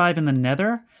going to survive in the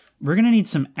Nether, we're going to need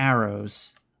some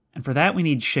arrows. And for that we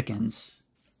need chickens.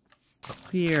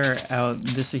 Clear out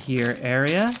this here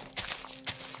area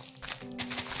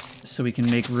so we can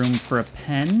make room for a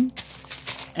pen.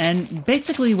 And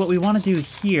basically what we want to do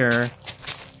here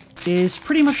is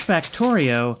pretty much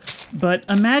Factorio, but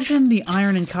imagine the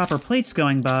iron and copper plates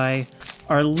going by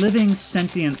are living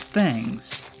sentient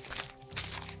things.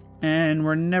 And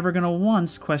we're never going to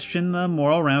once question the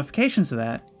moral ramifications of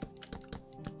that.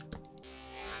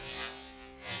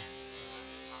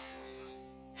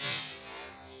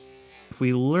 If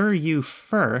we lure you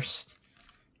first,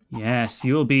 yes,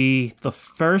 you'll be the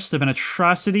first of an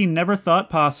atrocity never thought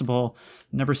possible,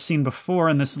 never seen before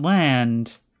in this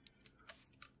land.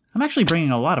 I'm actually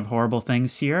bringing a lot of horrible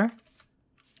things here.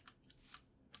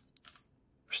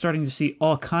 We're starting to see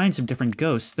all kinds of different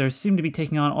ghosts. They seem to be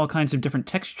taking on all kinds of different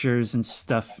textures and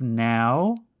stuff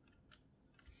now.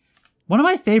 One of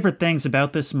my favorite things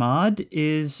about this mod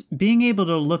is being able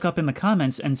to look up in the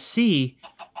comments and see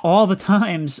all the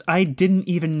times I didn't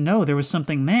even know there was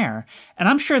something there. And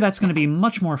I'm sure that's going to be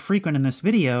much more frequent in this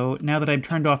video now that I've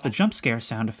turned off the jump scare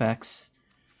sound effects.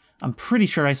 I'm pretty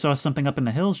sure I saw something up in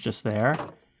the hills just there.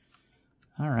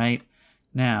 Alright,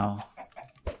 now,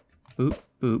 boop,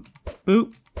 boop,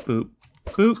 boop, boop,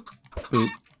 boop, boop,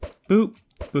 boop,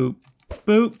 boop,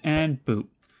 boop, and boop.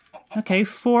 Okay,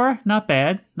 4, not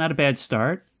bad, not a bad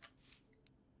start.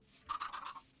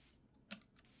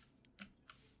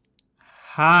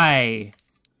 Hi.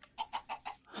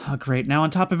 Oh, great, now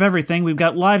on top of everything, we've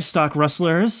got livestock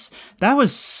rustlers. That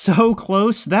was so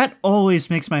close, that always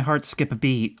makes my heart skip a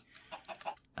beat.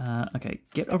 Okay,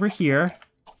 get over here.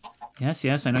 Yes,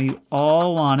 yes, I know you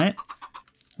all want it.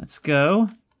 Let's go.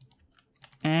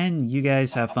 And you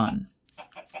guys have fun.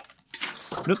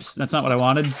 Oops, that's not what I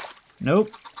wanted. Nope.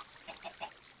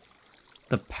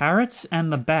 The parrots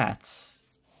and the bats.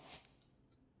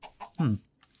 Well,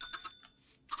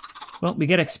 we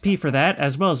get XP for that,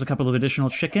 as well as a couple of additional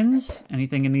chickens.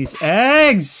 Anything in these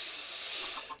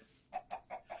eggs?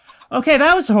 Okay,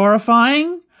 that was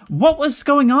horrifying. What was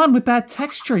going on with that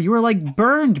texture? You were, like,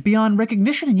 burned beyond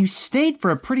recognition, and you stayed for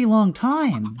a pretty long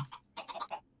time.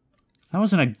 That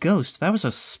wasn't a ghost. That was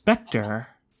a specter.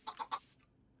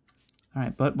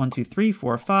 Alright, but 1, 2, 3,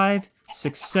 4, 5,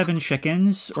 6, 7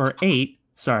 chickens, or 8.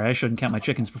 Sorry, I shouldn't count my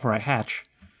chickens before I hatch.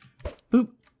 Boop.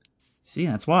 See,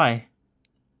 that's why.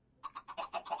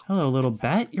 Hello, little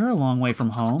bat. You're a long way from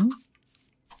home.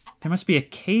 There must be a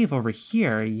cave over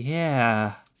here.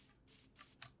 Yeah.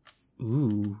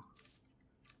 Ooh.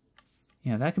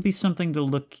 Yeah, that could be something to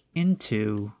look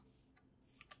into.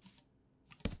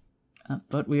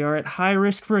 But we are at high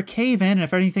risk for a cave-in, and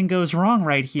if anything goes wrong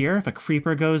right here, if a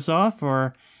creeper goes off,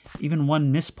 or even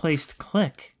one misplaced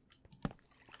click.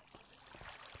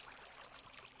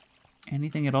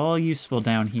 Anything at all useful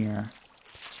down here?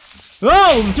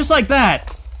 Oh, just like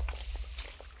that!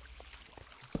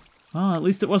 Well, at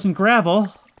least it wasn't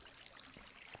gravel.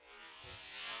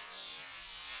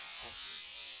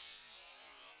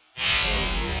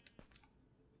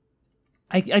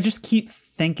 I just keep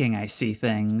thinking I see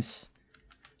things.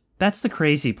 That's the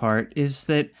crazy part, is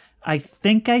that I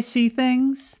think I see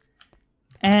things,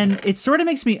 and it sort of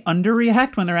makes me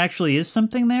underreact when there actually is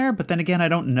something there, but then again, I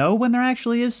don't know when there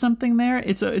actually is something there.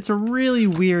 It's a really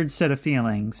weird set of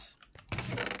feelings.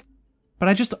 But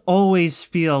I just always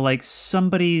feel like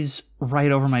somebody's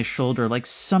right over my shoulder, like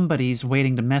somebody's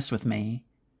waiting to mess with me.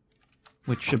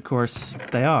 Which, of course,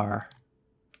 they are.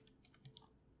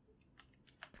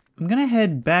 I'm gonna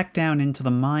head back down into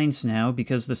the mines now,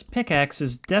 because this pickaxe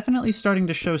is definitely starting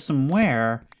to show some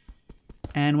wear.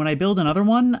 And when I build another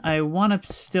one, I want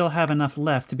to still have enough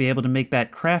left to be able to make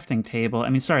that crafting table. I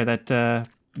mean, sorry, that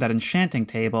enchanting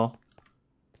table.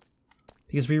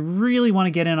 because we really want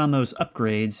to get in on those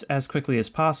upgrades as quickly as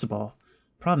possible.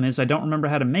 Problem is, I don't remember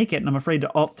how to make it, and I'm afraid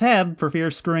to Alt-Tab for fear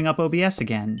of screwing up OBS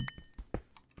again.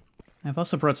 I've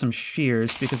also brought some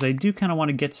shears, because I do kind of want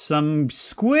to get some...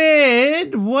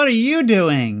 Squid! What are you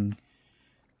doing?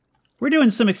 We're doing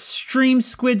some extreme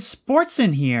squid sports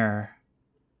in here.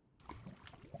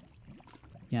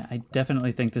 Yeah, I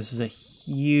definitely think this is a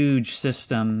huge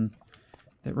system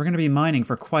that we're going to be mining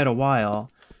for quite a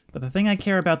while. But the thing I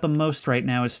care about the most right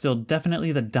now is still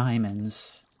definitely the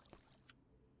diamonds.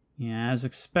 Yeah, as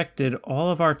expected,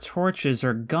 all of our torches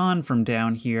are gone from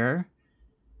down here,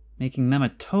 making them a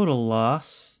total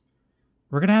loss.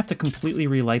 We're going to have to completely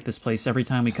relight this place every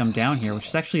time we come down here, which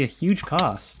is actually a huge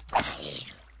cost.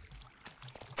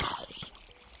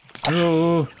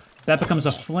 Ooh, that becomes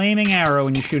a flaming arrow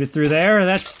when you shoot it through there.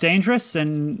 That's dangerous,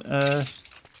 and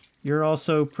you're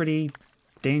also pretty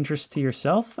dangerous to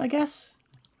yourself, I guess?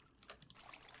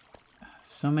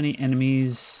 So many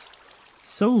enemies...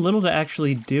 So little to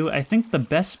actually do. I think the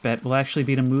best bet will actually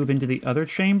be to move into the other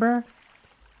chamber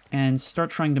and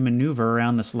start trying to maneuver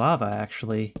around this lava,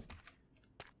 actually.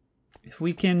 If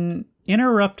we can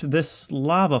interrupt this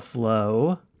lava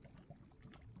flow,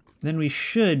 then we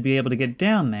should be able to get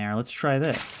down there. Let's try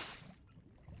this.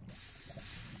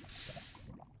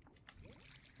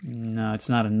 No, it's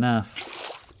not enough.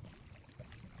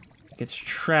 It gets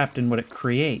trapped in what it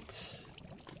creates.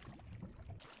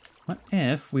 What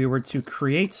if we were to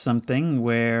create something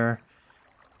where...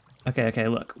 Okay,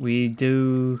 look. We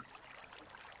do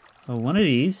one of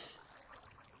these.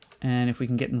 And if we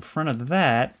can get in front of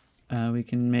that, we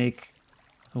can make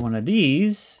one of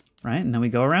these, right? And then we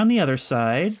go around the other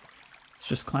side. Let's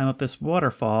just climb up this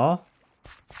waterfall.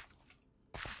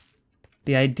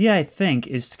 The idea, I think,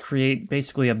 is to create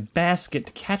basically a basket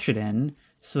to catch it in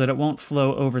so that it won't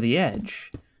flow over the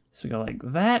edge. So go like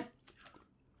that.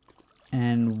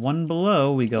 And one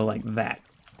below, we go like that.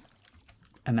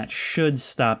 And that should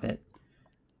stop it.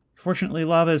 Fortunately,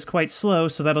 lava is quite slow,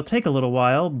 so that'll take a little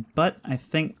while, but I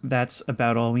think that's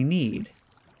about all we need.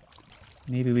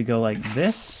 Maybe we go like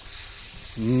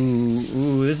this.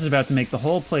 Ooh, this is about to make the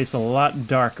whole place a lot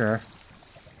darker.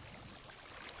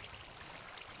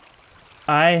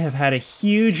 I have had a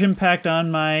huge impact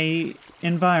on my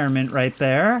environment right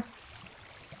there.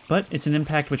 But it's an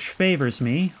impact which favors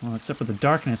me. Well, except for the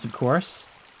darkness, of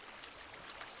course.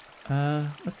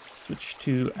 Let's switch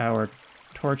to our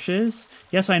torches.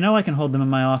 Yes, I know I can hold them in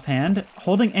my offhand.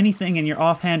 Holding anything in your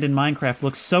offhand in Minecraft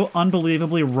looks so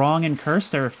unbelievably wrong and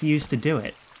cursed, I refuse to do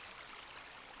it.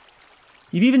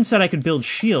 You've even said I could build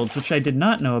shields, which I did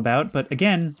not know about, but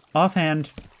again, offhand,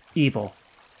 evil.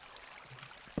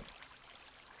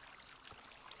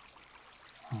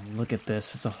 Oh, look at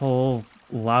this. It's a whole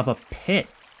lava pit.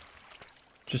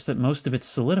 Just that most of it's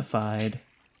solidified.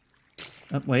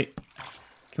 Oh, wait.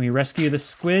 Can we rescue the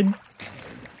squid?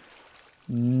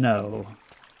 No.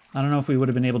 I don't know if we would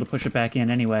have been able to push it back in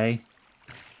anyway.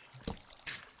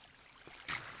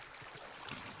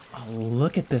 Oh,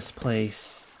 look at this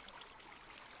place.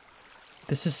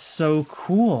 This is so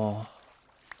cool.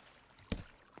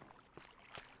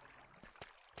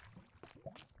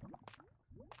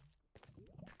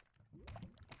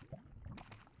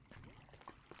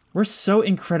 We're so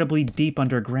incredibly deep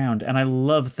underground, and I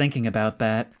love thinking about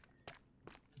that.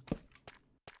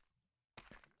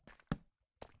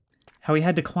 How we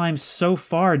had to climb so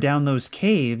far down those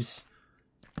caves,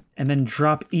 and then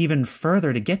drop even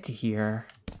further to get to here.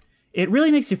 It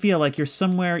really makes you feel like you're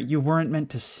somewhere you weren't meant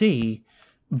to see,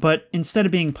 but instead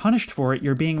of being punished for it,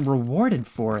 you're being rewarded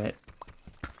for it.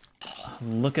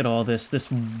 Look at all this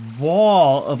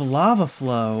wall of lava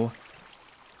flow.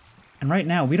 And right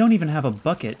now, we don't even have a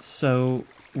bucket, so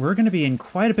we're going to be in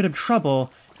quite a bit of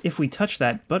trouble if we touch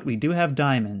that, but we do have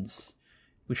diamonds.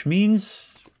 Which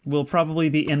means we'll probably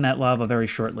be in that lava very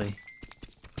shortly.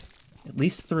 At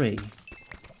least 3.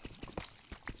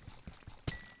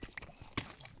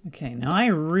 Okay, now I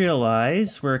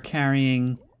realize we're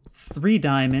carrying 3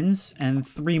 diamonds and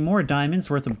 3 more diamonds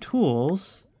worth of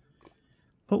tools.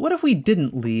 But what if we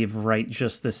didn't leave right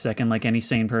just this second like any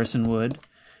sane person would?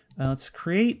 Let's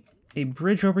create a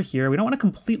bridge over here. We don't want to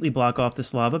completely block off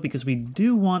this lava because we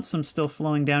do want some still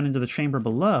flowing down into the chamber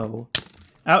below.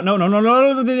 Oh, no,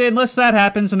 unless that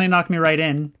happens and they knock me right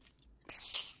in.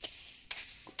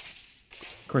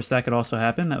 Of course, that could also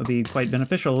happen. That would be quite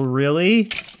beneficial. Really?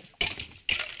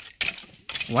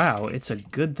 Wow, it's a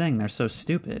good thing they're so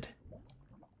stupid.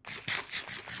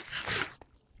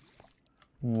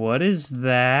 What is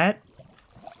that?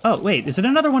 Oh, wait, is it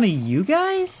another one of you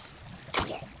guys?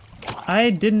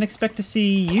 I didn't expect to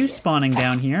see you spawning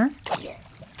down here.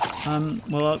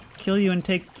 Well, I'll kill you and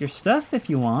take your stuff if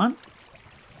you want.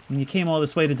 And you came all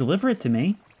this way to deliver it to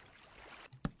me.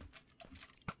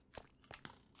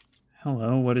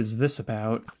 Hello, what is this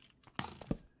about?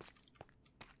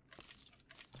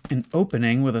 An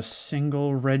opening with a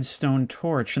single redstone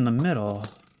torch in the middle.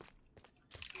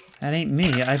 That ain't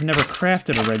me. I've never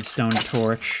crafted a redstone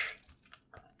torch.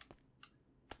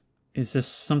 Is this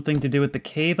something to do with the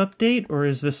cave update, or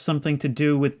is this something to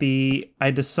do with the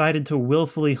I decided to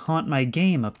willfully haunt my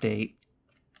game update?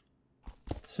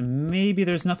 So maybe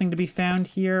there's nothing to be found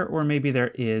here, or maybe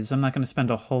there is. I'm not going to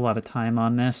spend a whole lot of time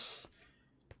on this.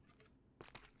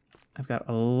 I've got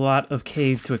a lot of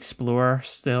cave to explore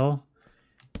still.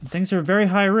 And things are very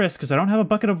high risk because I don't have a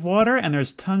bucket of water and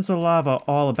there's tons of lava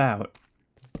all about.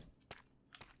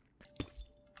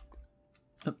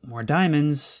 Oh, more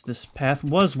diamonds. This path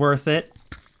was worth it.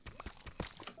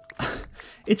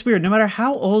 It's weird. No matter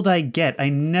how old I get, I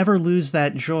never lose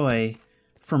that joy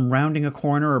from rounding a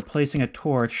corner or placing a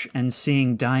torch and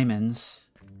seeing diamonds.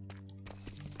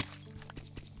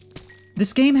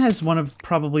 This game has one of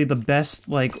probably the best,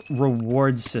 like,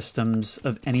 reward systems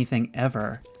of anything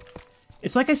ever.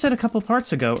 It's like I said a couple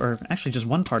parts ago, or actually just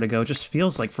one part ago, it just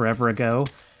feels like forever ago.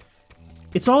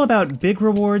 It's all about big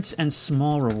rewards and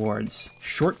small rewards,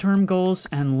 short-term goals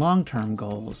and long-term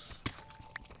goals.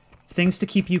 Things to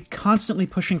keep you constantly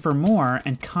pushing for more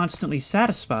and constantly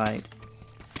satisfied.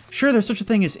 Sure, there's such a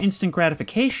thing as instant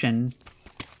gratification,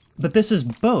 but this is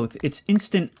both. It's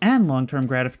instant and long-term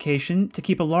gratification to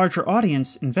keep a larger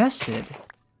audience invested.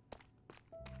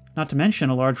 Not to mention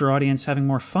a larger audience having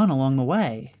more fun along the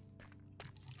way.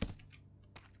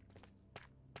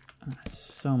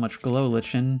 So much glow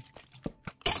lichen.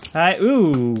 Hi,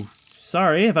 ooh,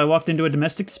 sorry, have I walked into a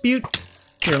domestic dispute?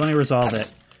 Here, let me resolve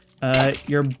it.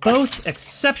 You're both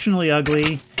exceptionally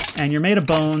ugly, and you're made of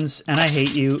bones, and I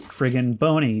hate you, friggin'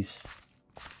 bonies.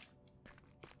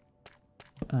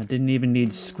 Didn't even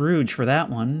need Scrooge for that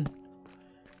one.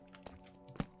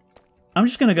 I'm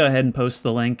just gonna go ahead and post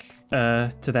the link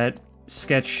to that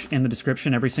sketch in the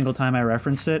description every single time I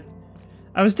reference it.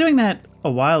 I was doing that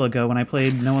a while ago when I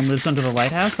played No One Lives Under the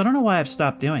Lighthouse. I don't know why I've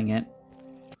stopped doing it.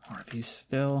 More of you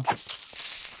still.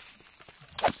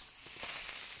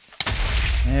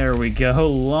 There we go.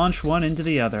 Launch one into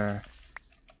the other.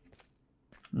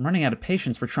 I'm running out of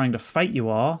patience for trying to fight you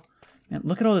all. Man,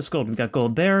 look at all this gold. We've got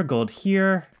gold there, gold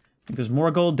here. I think there's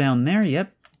more gold down there.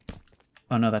 Yep.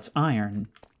 Oh no, that's iron.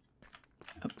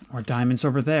 Oh, more diamonds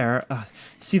over there.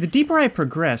 See, the deeper I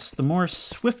progress, the more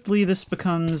swiftly this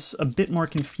becomes a bit more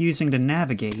confusing to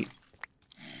navigate.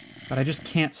 But I just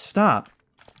can't stop.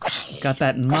 Got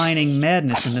that mining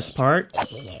madness in this part.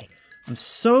 I'm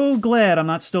so glad I'm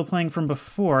not still playing from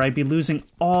before. I'd be losing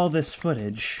all this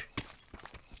footage.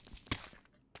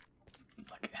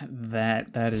 Look at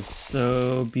that. That is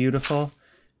so beautiful. All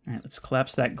right, let's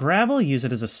collapse that gravel, use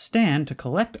it as a stand to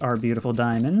collect our beautiful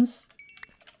diamonds.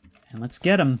 And let's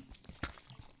get them.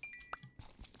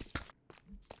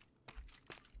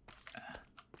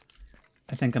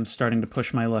 I think I'm starting to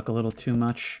push my luck a little too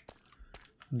much.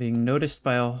 I'm being noticed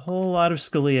by a whole lot of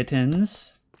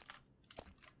skeletons.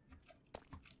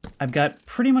 I've got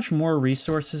pretty much more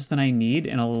resources than I need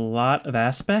in a lot of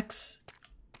aspects.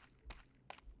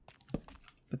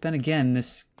 But then again,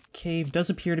 this cave does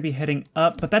appear to be heading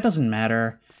up, but that doesn't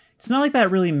matter. It's not like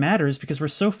that really matters because we're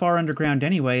so far underground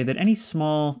anyway that any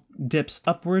small dips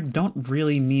upward don't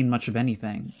really mean much of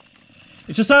anything.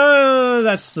 It's just, oh,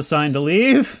 that's the sign to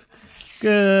leave.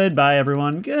 Goodbye,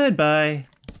 everyone. Goodbye.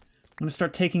 I'm going to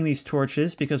start taking these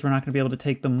torches because we're not going to be able to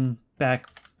take them back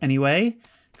anyway,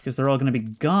 because they're all going to be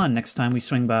gone next time we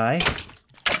swing by.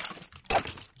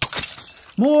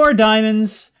 More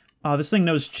diamonds! Oh, this thing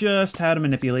knows just how to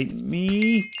manipulate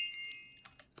me.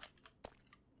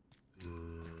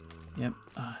 Yep,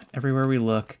 everywhere we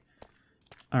look.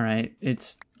 Alright,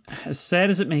 it's as sad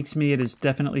as it makes me, it is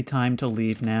definitely time to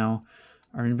leave now.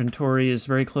 Our inventory is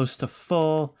very close to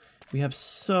full. We have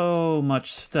so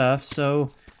much stuff, so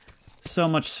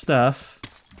much stuff.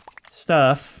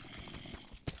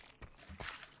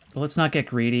 But let's not get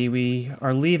greedy. We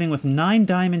are leaving with 9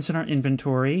 diamonds in our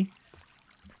inventory.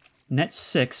 Net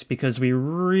 6, because we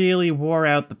really wore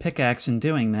out the pickaxe in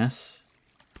doing this.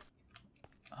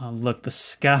 Oh, look, the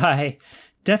sky.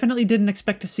 Definitely didn't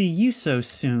expect to see you so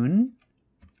soon.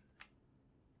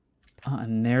 Oh,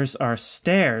 and there's our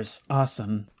stairs.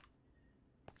 Awesome.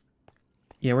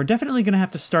 Yeah, we're definitely going to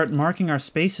have to start marking our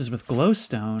spaces with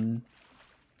glowstone,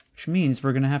 which means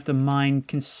we're going to have to mine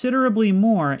considerably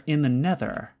more in the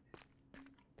nether.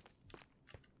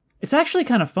 It's actually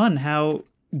kind of fun how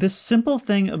this simple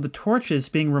thing of the torches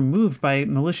being removed by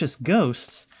malicious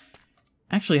ghosts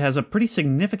actually has a pretty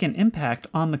significant impact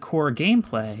on the core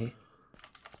gameplay.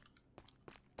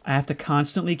 I have to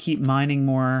constantly keep mining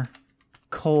more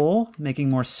coal, making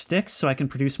more sticks so I can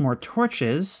produce more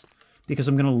torches, because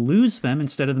I'm going to lose them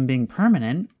instead of them being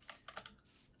permanent.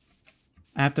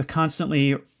 I have to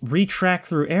constantly retrack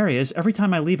through areas. Every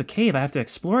time I leave a cave, I have to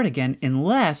explore it again,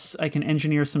 unless I can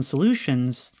engineer some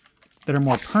solutions that are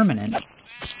more permanent.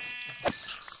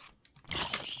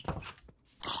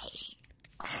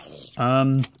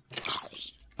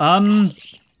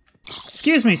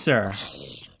 Excuse me, sir.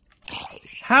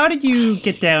 How did you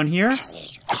get down here?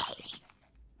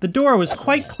 The door was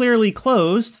quite clearly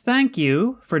closed. Thank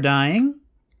you for dying.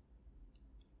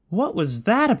 What was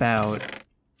that about?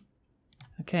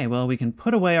 Okay, well, we can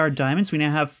put away our diamonds. We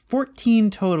now have 14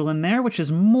 total in there, which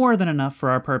is more than enough for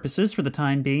our purposes for the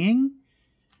time being.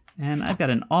 And I've got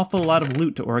an awful lot of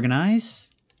loot to organize.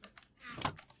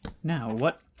 Now,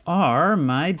 what are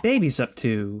my babies up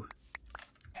to?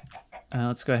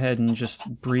 Let's go ahead and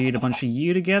just breed a bunch of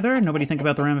you together. Nobody think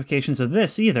about the ramifications of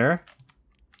this either.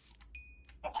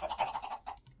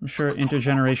 I'm sure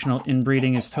intergenerational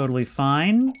inbreeding is totally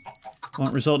fine.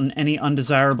 Won't result in any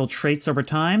undesirable traits over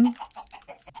time.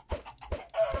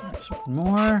 There's one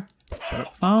more. Shut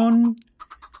up, phone.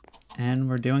 And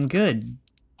we're doing good.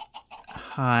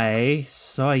 Hi,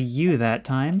 saw you that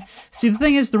time. See, the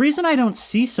thing is, the reason I don't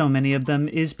see so many of them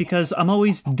is because I'm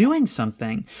always doing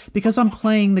something, because I'm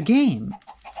playing the game.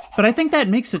 But I think that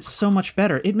makes it so much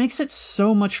better. It makes it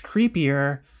so much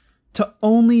creepier to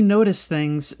only notice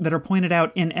things that are pointed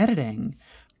out in editing.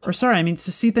 Or sorry, I mean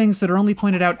to see things that are only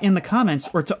pointed out in the comments,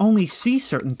 or to only see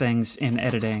certain things in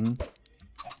editing.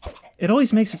 It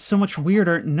always makes it so much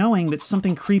weirder knowing that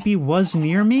something creepy was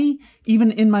near me,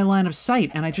 even in my line of sight,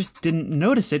 and I just didn't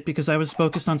notice it because I was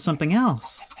focused on something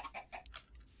else.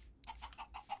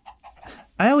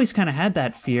 I always kind of had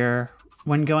that fear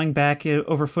when going back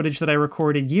over footage that I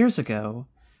recorded years ago,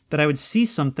 that I would see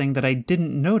something that I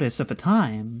didn't notice at the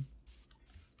time.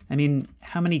 I mean,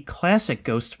 how many classic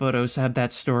ghost photos have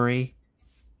that story?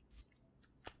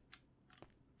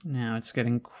 Now it's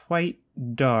getting quite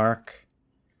dark.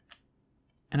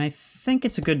 And I think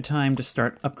it's a good time to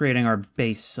start upgrading our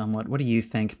base somewhat. What do you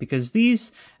think? Because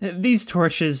these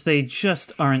torches, they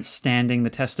just aren't standing the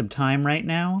test of time right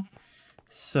now.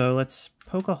 So let's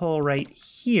poke a hole right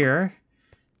here.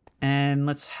 And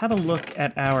let's have a look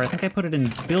at our... I think I put it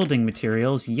in building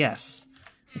materials. Yes.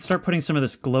 Let's start putting some of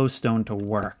this glowstone to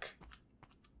work.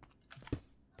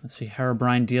 Let's see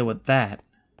Herobrine deal with that.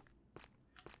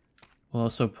 We'll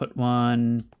also put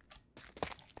one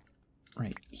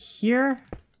right here.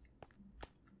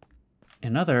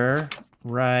 Another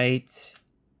right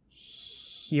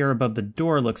here above the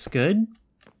door looks good.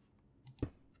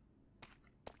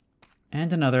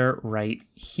 And another right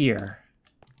here.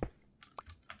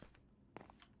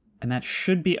 And that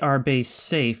should be our base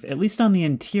safe, at least on the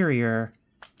interior,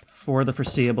 for the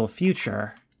foreseeable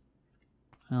future.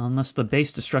 Well, unless the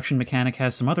base destruction mechanic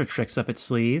has some other tricks up its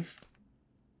sleeve.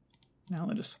 Now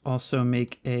let us also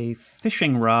make a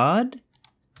fishing rod,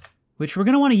 which we're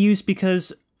going to want to use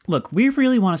because, look, we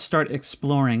really want to start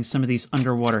exploring some of these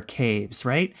underwater caves,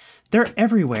 right? They're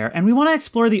everywhere, and we want to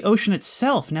explore the ocean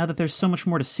itself now that there's so much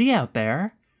more to see out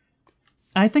there.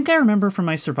 I think I remember from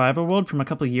my survival world from a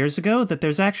couple of years ago that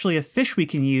there's actually a fish we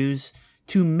can use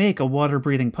to make a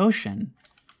water-breathing potion.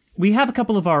 We have a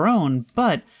couple of our own,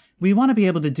 but we want to be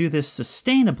able to do this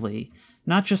sustainably,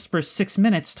 not just for 6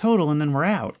 minutes total and then we're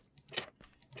out.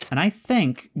 And I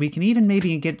think we can even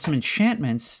maybe get some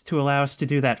enchantments to allow us to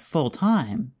do that full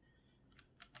time.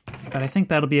 But I think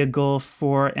that'll be a goal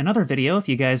for another video if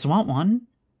you guys want one.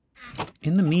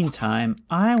 In the meantime,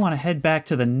 I want to head back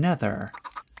to the Nether.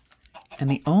 And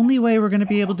the only way we're going to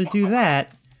be able to do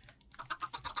that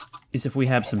is if we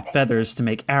have some feathers to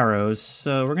make arrows.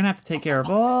 So we're going to have to take care of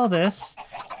all this,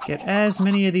 get as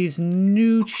many of these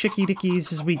new chicky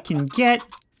dickies as we can get,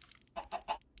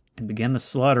 and begin the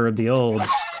slaughter of the old.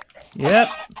 Yep,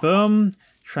 boom.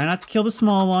 Try not to kill the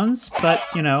small ones, but,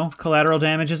 you know, collateral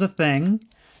damage is a thing.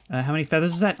 How many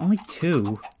feathers is that? Only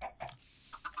 2.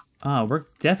 Oh, we're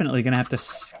definitely going to have to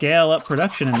scale up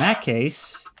production in that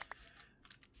case.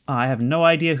 I have no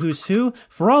idea who's who.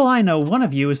 For all I know, one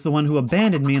of you is the one who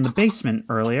abandoned me in the basement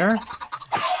earlier,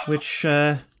 which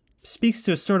speaks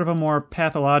to a sort of a more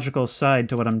pathological side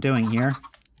to what I'm doing here.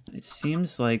 It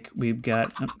seems like we've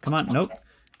got... Oh, come on, nope.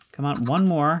 Come on, one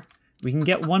more. We can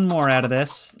get one more out of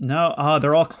this. No, oh,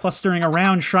 they're all clustering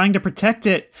around trying to protect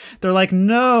it. They're like,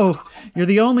 no, you're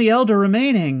the only elder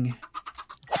remaining.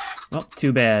 Well,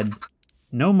 too bad.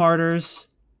 No martyrs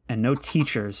and no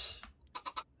teachers.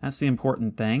 That's the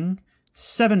important thing.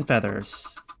 7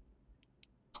 feathers.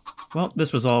 Well,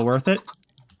 this was all worth it.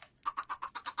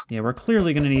 Yeah, we're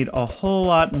clearly going to need a whole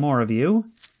lot more of you.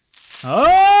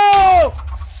 Oh!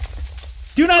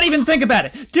 Do not even think about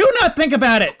it! Do not think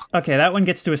about it! Okay, that one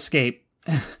gets to escape.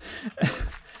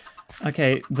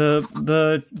 Okay,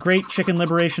 the Great Chicken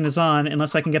Liberation is on,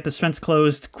 unless I can get this fence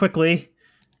closed quickly.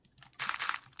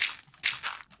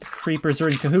 The creepers are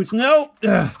in cahoots. No!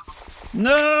 Ugh.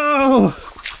 No!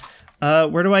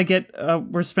 Where do I get,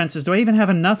 where's fences? Do I even have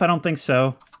enough? I don't think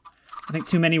so. I think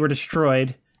too many were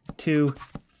destroyed. 2,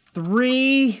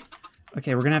 3...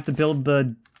 Okay, we're gonna have to build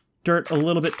the dirt a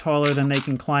little bit taller than they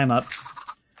can climb up.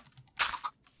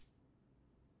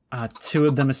 2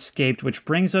 of them escaped, which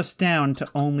brings us down to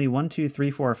only 1, 2,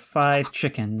 3, 4, 5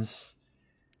 chickens.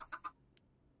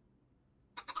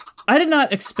 I did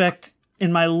not expect,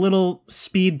 in my little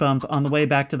speed bump on the way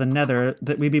back to the Nether,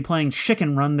 that we'd be playing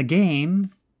Chicken Run the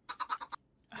game.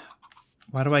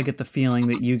 Why do I get the feeling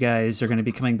that you guys are going to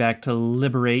be coming back to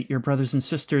liberate your brothers and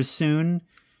sisters soon?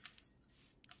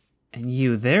 And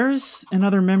you, there's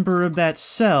another member of that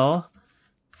cell.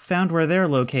 Found where they're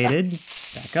located.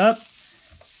 Back up.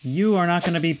 You are not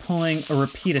going to be pulling a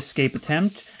repeat escape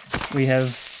attempt. We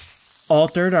have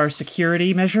altered our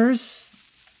security measures.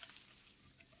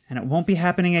 And it won't be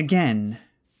happening again.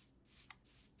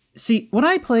 See, when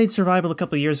I played Survival a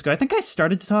couple years ago, I think I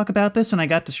started to talk about this and I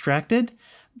got distracted.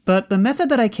 But the method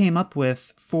that I came up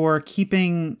with for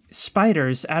keeping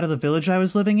spiders out of the village I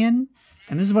was living in,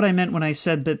 and this is what I meant when I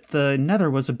said that the Nether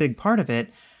was a big part of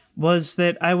it, was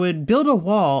that I would build a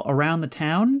wall around the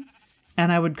town,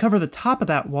 and I would cover the top of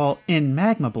that wall in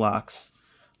magma blocks.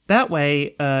 That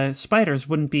way, spiders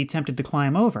wouldn't be tempted to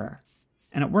climb over.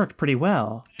 And it worked pretty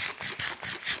well.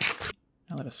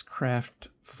 Now let us craft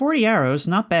 40 arrows,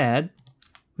 not bad.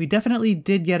 We definitely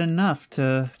did get enough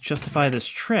to justify this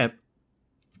trip.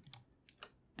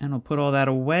 And we'll put all that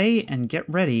away and get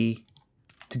ready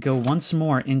to go once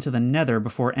more into the Nether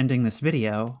before ending this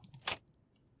video.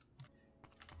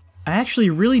 I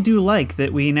actually really do like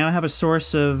that we now have a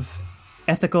source of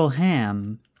ethical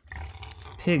ham.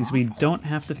 Pigs we don't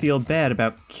have to feel bad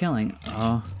about killing.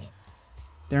 Oh,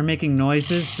 they're making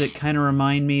noises that kind of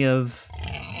remind me of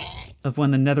when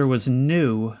the Nether was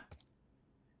new.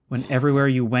 When everywhere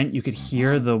you went you could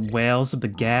hear the wails of the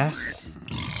ghasts.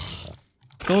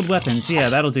 Gold weapons, yeah,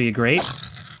 that'll do you great.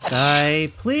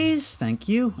 Die, please, thank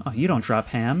you. Oh, you don't drop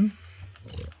ham.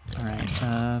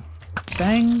 Alright,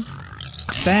 bang,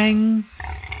 bang,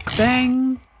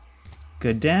 bang.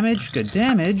 Good damage, good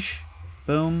damage.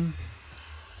 Boom.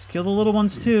 Let's kill the little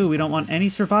ones too. We don't want any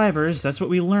survivors. That's what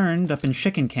we learned up in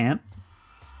chicken camp.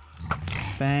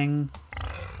 Bang.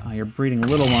 Oh, you're breeding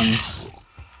little ones.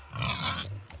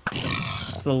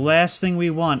 It's the last thing we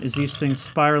want is these things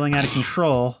spiraling out of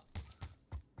control.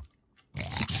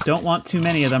 Don't want too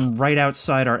many of them right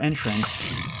outside our entrance.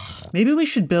 Maybe we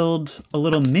should build a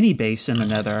little mini base in the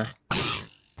Nether.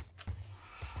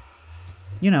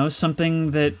 You know,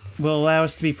 something that will allow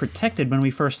us to be protected when we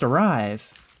first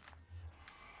arrive.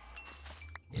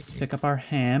 Let's pick up our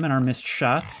ham and our missed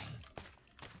shots.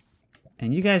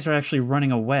 And you guys are actually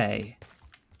running away.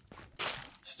 Let's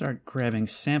start grabbing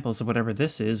samples of whatever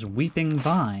this is. Weeping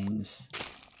vines.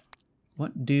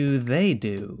 What do they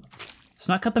do? Let's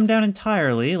not cut them down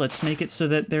entirely. Let's make it so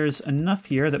that there's enough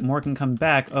here that more can come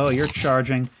back. Oh, you're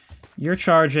charging. You're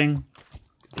charging.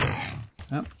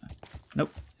 Oh,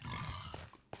 nope.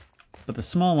 But the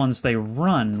small ones, they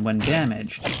run when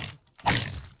damaged.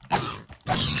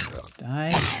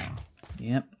 Die.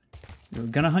 Yep. We're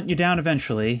gonna hunt you down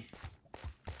eventually.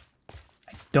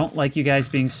 I don't like you guys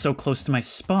being so close to my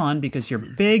spawn because you're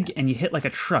big and you hit like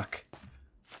a truck.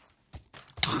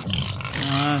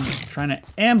 Trying to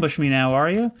ambush me now, are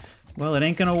you? Well, it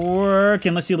ain't gonna work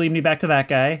unless you lead me back to that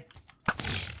guy.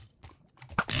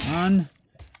 Come on.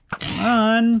 Come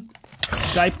on.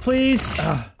 Die, please.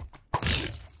 Ugh.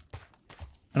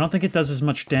 I don't think it does as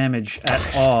much damage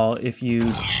at all if you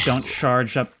don't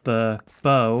charge up the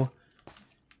bow.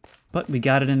 But we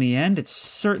got it in the end. It's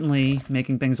certainly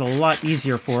making things a lot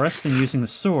easier for us than using the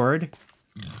sword.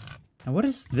 Now, what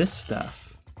is this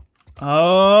stuff?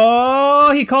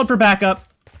 Oh, he called for backup.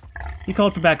 He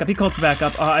called for backup. He called for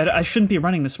backup. I shouldn't be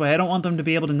running this way. I don't want them to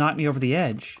be able to knock me over the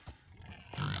edge.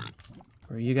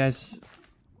 Where are you guys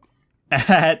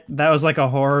at? That was like a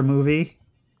horror movie.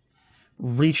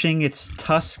 Reaching its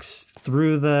tusks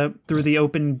through the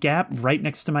open gap right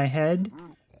next to my head.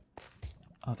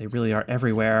 Oh, they really are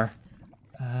everywhere.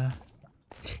 Yeah,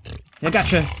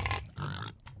 gotcha.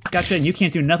 Gotcha, and you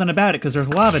can't do nothing about it because there's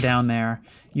lava down there.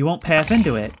 You won't path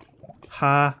into it.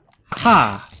 Ha.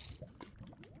 Ha.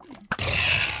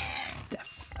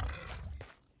 Death.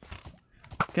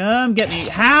 Come get me.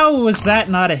 How was that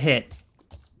not a hit?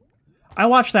 I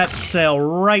watched that sail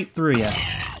right through you.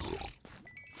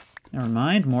 Never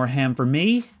mind. More ham for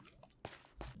me.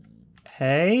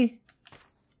 Hey.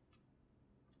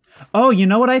 Oh, you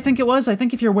know what I think it was? I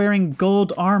think if you're wearing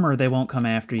gold armor, they won't come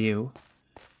after you.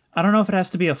 I don't know if it has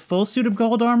to be a full suit of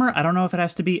gold armor. I don't know if it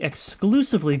has to be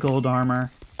exclusively gold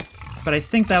armor. But I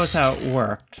think that was how it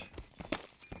worked.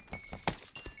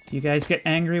 You guys get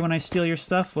angry when I steal your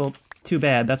stuff? Well, too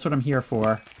bad. That's what I'm here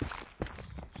for.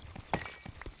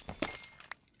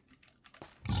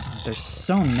 There's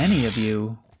so many of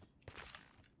you.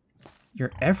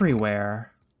 You're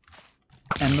everywhere.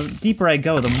 And the deeper I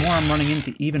go, the more I'm running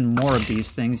into even more of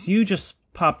these things. You just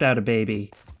popped out a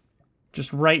baby.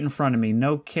 Just right in front of me.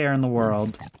 No care in the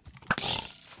world.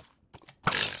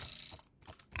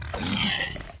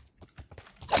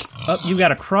 Oh, you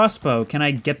got a crossbow. Can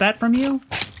I get that from you?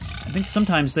 I think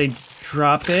sometimes they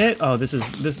drop it. Oh, this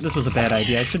was a bad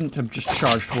idea. I shouldn't have just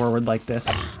charged forward like this.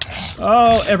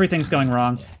 Oh, everything's going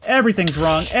wrong. Everything's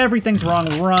wrong. Everything's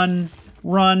wrong. Run.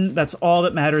 Run. That's all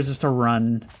that matters is to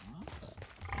run.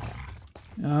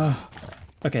 Oh.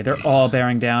 Okay, they're all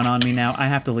bearing down on me now. I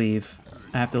have to leave.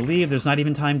 I have to leave. There's not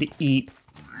even time to eat.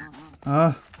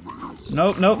 Nope,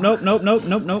 nope, nope, nope, nope,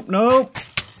 nope, nope, nope.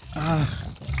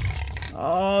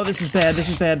 Oh, this is bad. This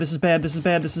is bad. This is bad. This is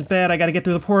bad. This is bad. I gotta get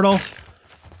through the portal.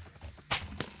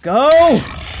 Go!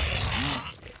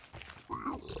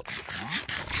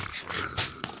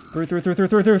 Through.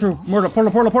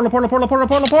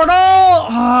 Portal.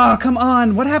 Oh, come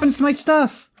on. What happens to my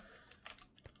stuff?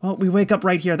 Well, we wake up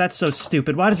right here. That's so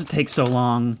stupid. Why does it take so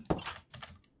long?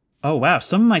 Oh, wow.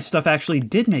 Some of my stuff actually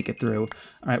did make it through. All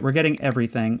right, we're getting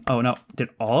everything. Oh, no. Did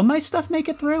all of my stuff make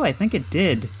it through? I think it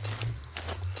did.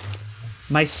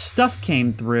 My stuff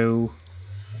came through.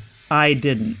 I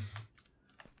didn't.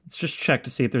 Let's just check to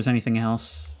see if there's anything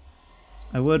else.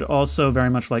 I would also very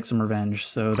much like some revenge,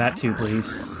 so that too,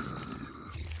 please.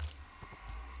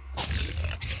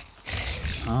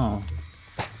 Oh.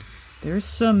 There's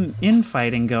some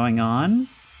infighting going on.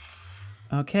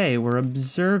 Okay, we're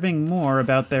observing more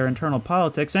about their internal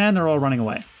politics, and they're all running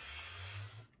away.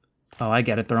 Oh, I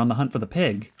get it. They're on the hunt for the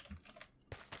pig.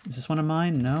 Is this one of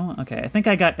mine? No? Okay, I think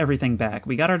I got everything back.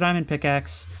 We got our diamond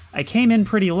pickaxe. I came in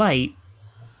pretty light.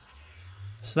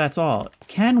 So that's all.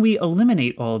 Can we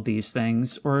eliminate all of these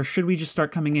things, or should we just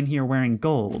start coming in here wearing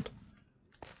gold?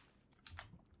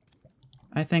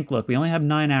 I think, look, we only have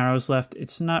 9 arrows left.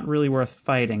 It's not really worth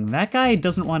fighting. That guy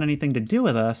doesn't want anything to do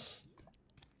with us.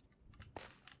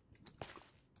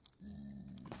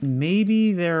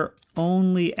 Maybe they're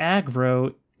only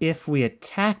aggro if we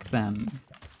attack them.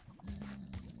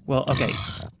 Well, okay.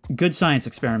 Good science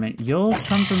experiment. You'll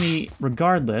come for me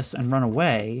regardless and run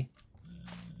away.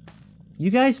 You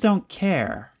guys don't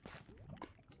care.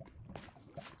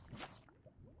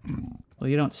 Well,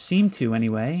 you don't seem to,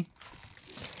 anyway.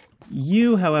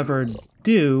 You, however,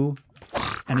 do,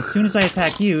 and as soon as I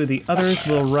attack you, the others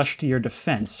will rush to your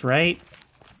defense, right?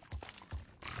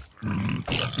 And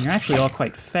you're actually all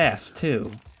quite fast,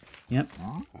 too. Yep.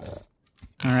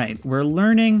 Alright, we're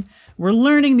learning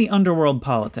the underworld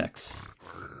politics.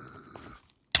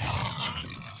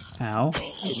 Ow.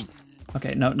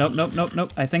 Okay,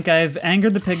 nope. I think I've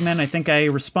angered the pigmen. I think I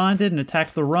responded and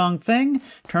attacked the wrong thing,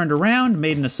 turned around,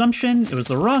 made an assumption. It was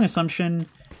the wrong assumption.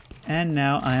 And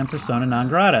now I am persona non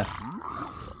grata.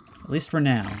 At least for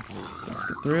now. So let's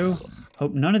get through.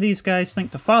 Hope none of these guys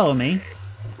think to follow me.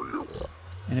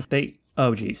 And if they...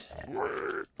 Oh, jeez.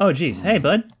 Oh, jeez. Hey,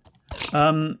 bud.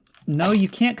 No, you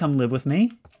can't come live with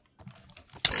me.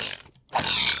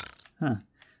 Huh.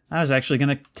 I was actually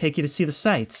going to take you to see the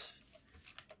sights.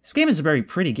 This game is a very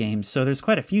pretty game, so there's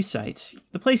quite a few sights.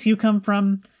 The place you come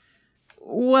from...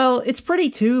 Well, it's pretty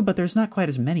too, but there's not quite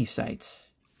as many sights.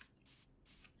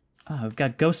 Oh, I've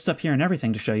got ghosts up here and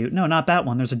everything to show you. No, not that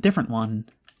one. There's a different one.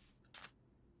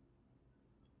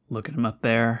 Look at them up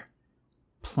there.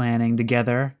 Planning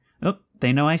together. Oh,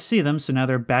 they know I see them, so now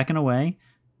they're backing away.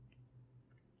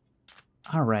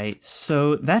 Alright,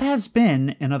 so that has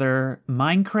been another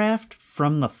Minecraft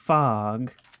from the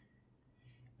fog.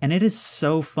 And it is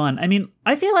so fun. I mean,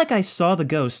 I feel like I saw the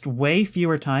ghost way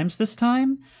fewer times this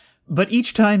time, but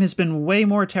each time has been way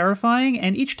more terrifying,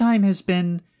 and each time has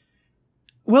been...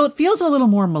 Well, it feels a little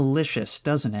more malicious,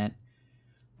 doesn't it?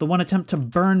 The one attempt to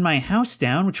burn my house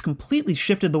down, which completely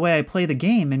shifted the way I play the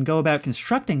game and go about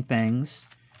constructing things.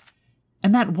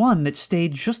 And that one that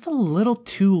stayed just a little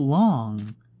too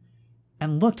long.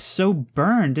 And looked so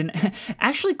burned and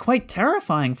actually quite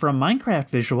terrifying for a Minecraft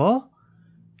visual.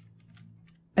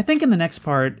 I think in the next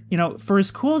part, you know, for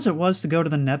as cool as it was to go to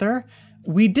the Nether,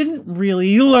 we didn't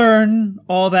really learn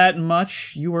all that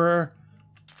much. You were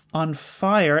on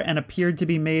fire and appeared to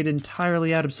be made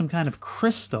entirely out of some kind of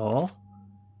crystal.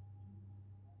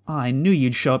 I knew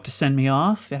you'd show up to send me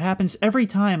off. It happens every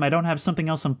time I don't have something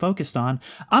else I'm focused on.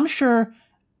 I'm sure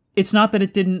it's not that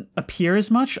it didn't appear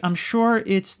as much. I'm sure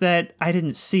it's that I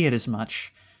didn't see it as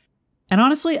much. And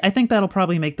honestly, I think that'll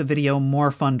probably make the video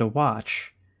more fun to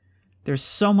watch. There's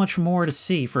so much more to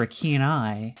see for a keen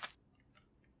eye.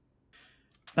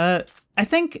 I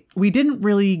think we didn't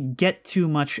really get too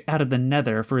much out of the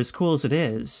Nether for as cool as it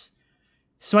is.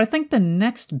 So I think the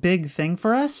next big thing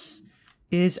for us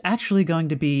is actually going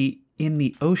to be in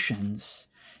the oceans,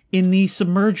 in the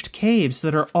submerged caves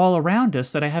that are all around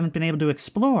us that I haven't been able to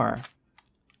explore.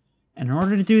 And in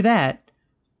order to do that,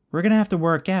 we're going to have to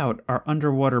work out our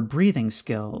underwater breathing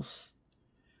skills.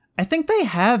 I think they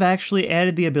have actually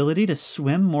added the ability to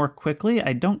swim more quickly.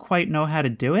 I don't quite know how to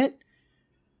do it.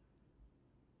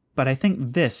 But I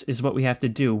think this is what we have to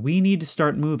do. We need to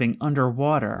start moving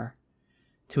underwater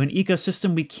to an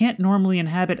ecosystem we can't normally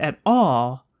inhabit at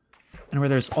all, and where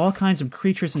there's all kinds of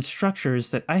creatures and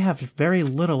structures that I have very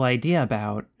little idea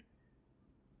about.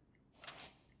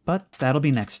 But that'll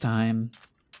be next time.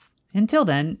 Until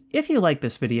then, if you like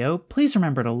this video, please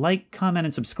remember to like, comment,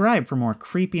 and subscribe for more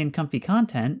creepy and comfy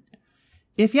content.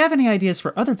 If you have any ideas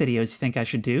for other videos you think I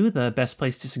should do, the best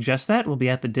place to suggest that will be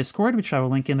at the Discord, which I will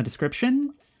link in the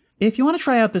description. If you want to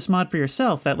try out this mod for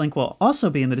yourself, that link will also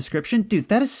be in the description. Dude,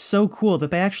 that is so cool that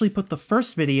they actually put the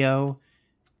first video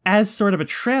as sort of a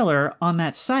trailer on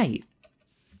that site.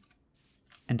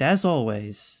 And as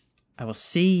always, I will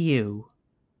see you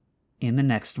in the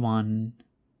next one.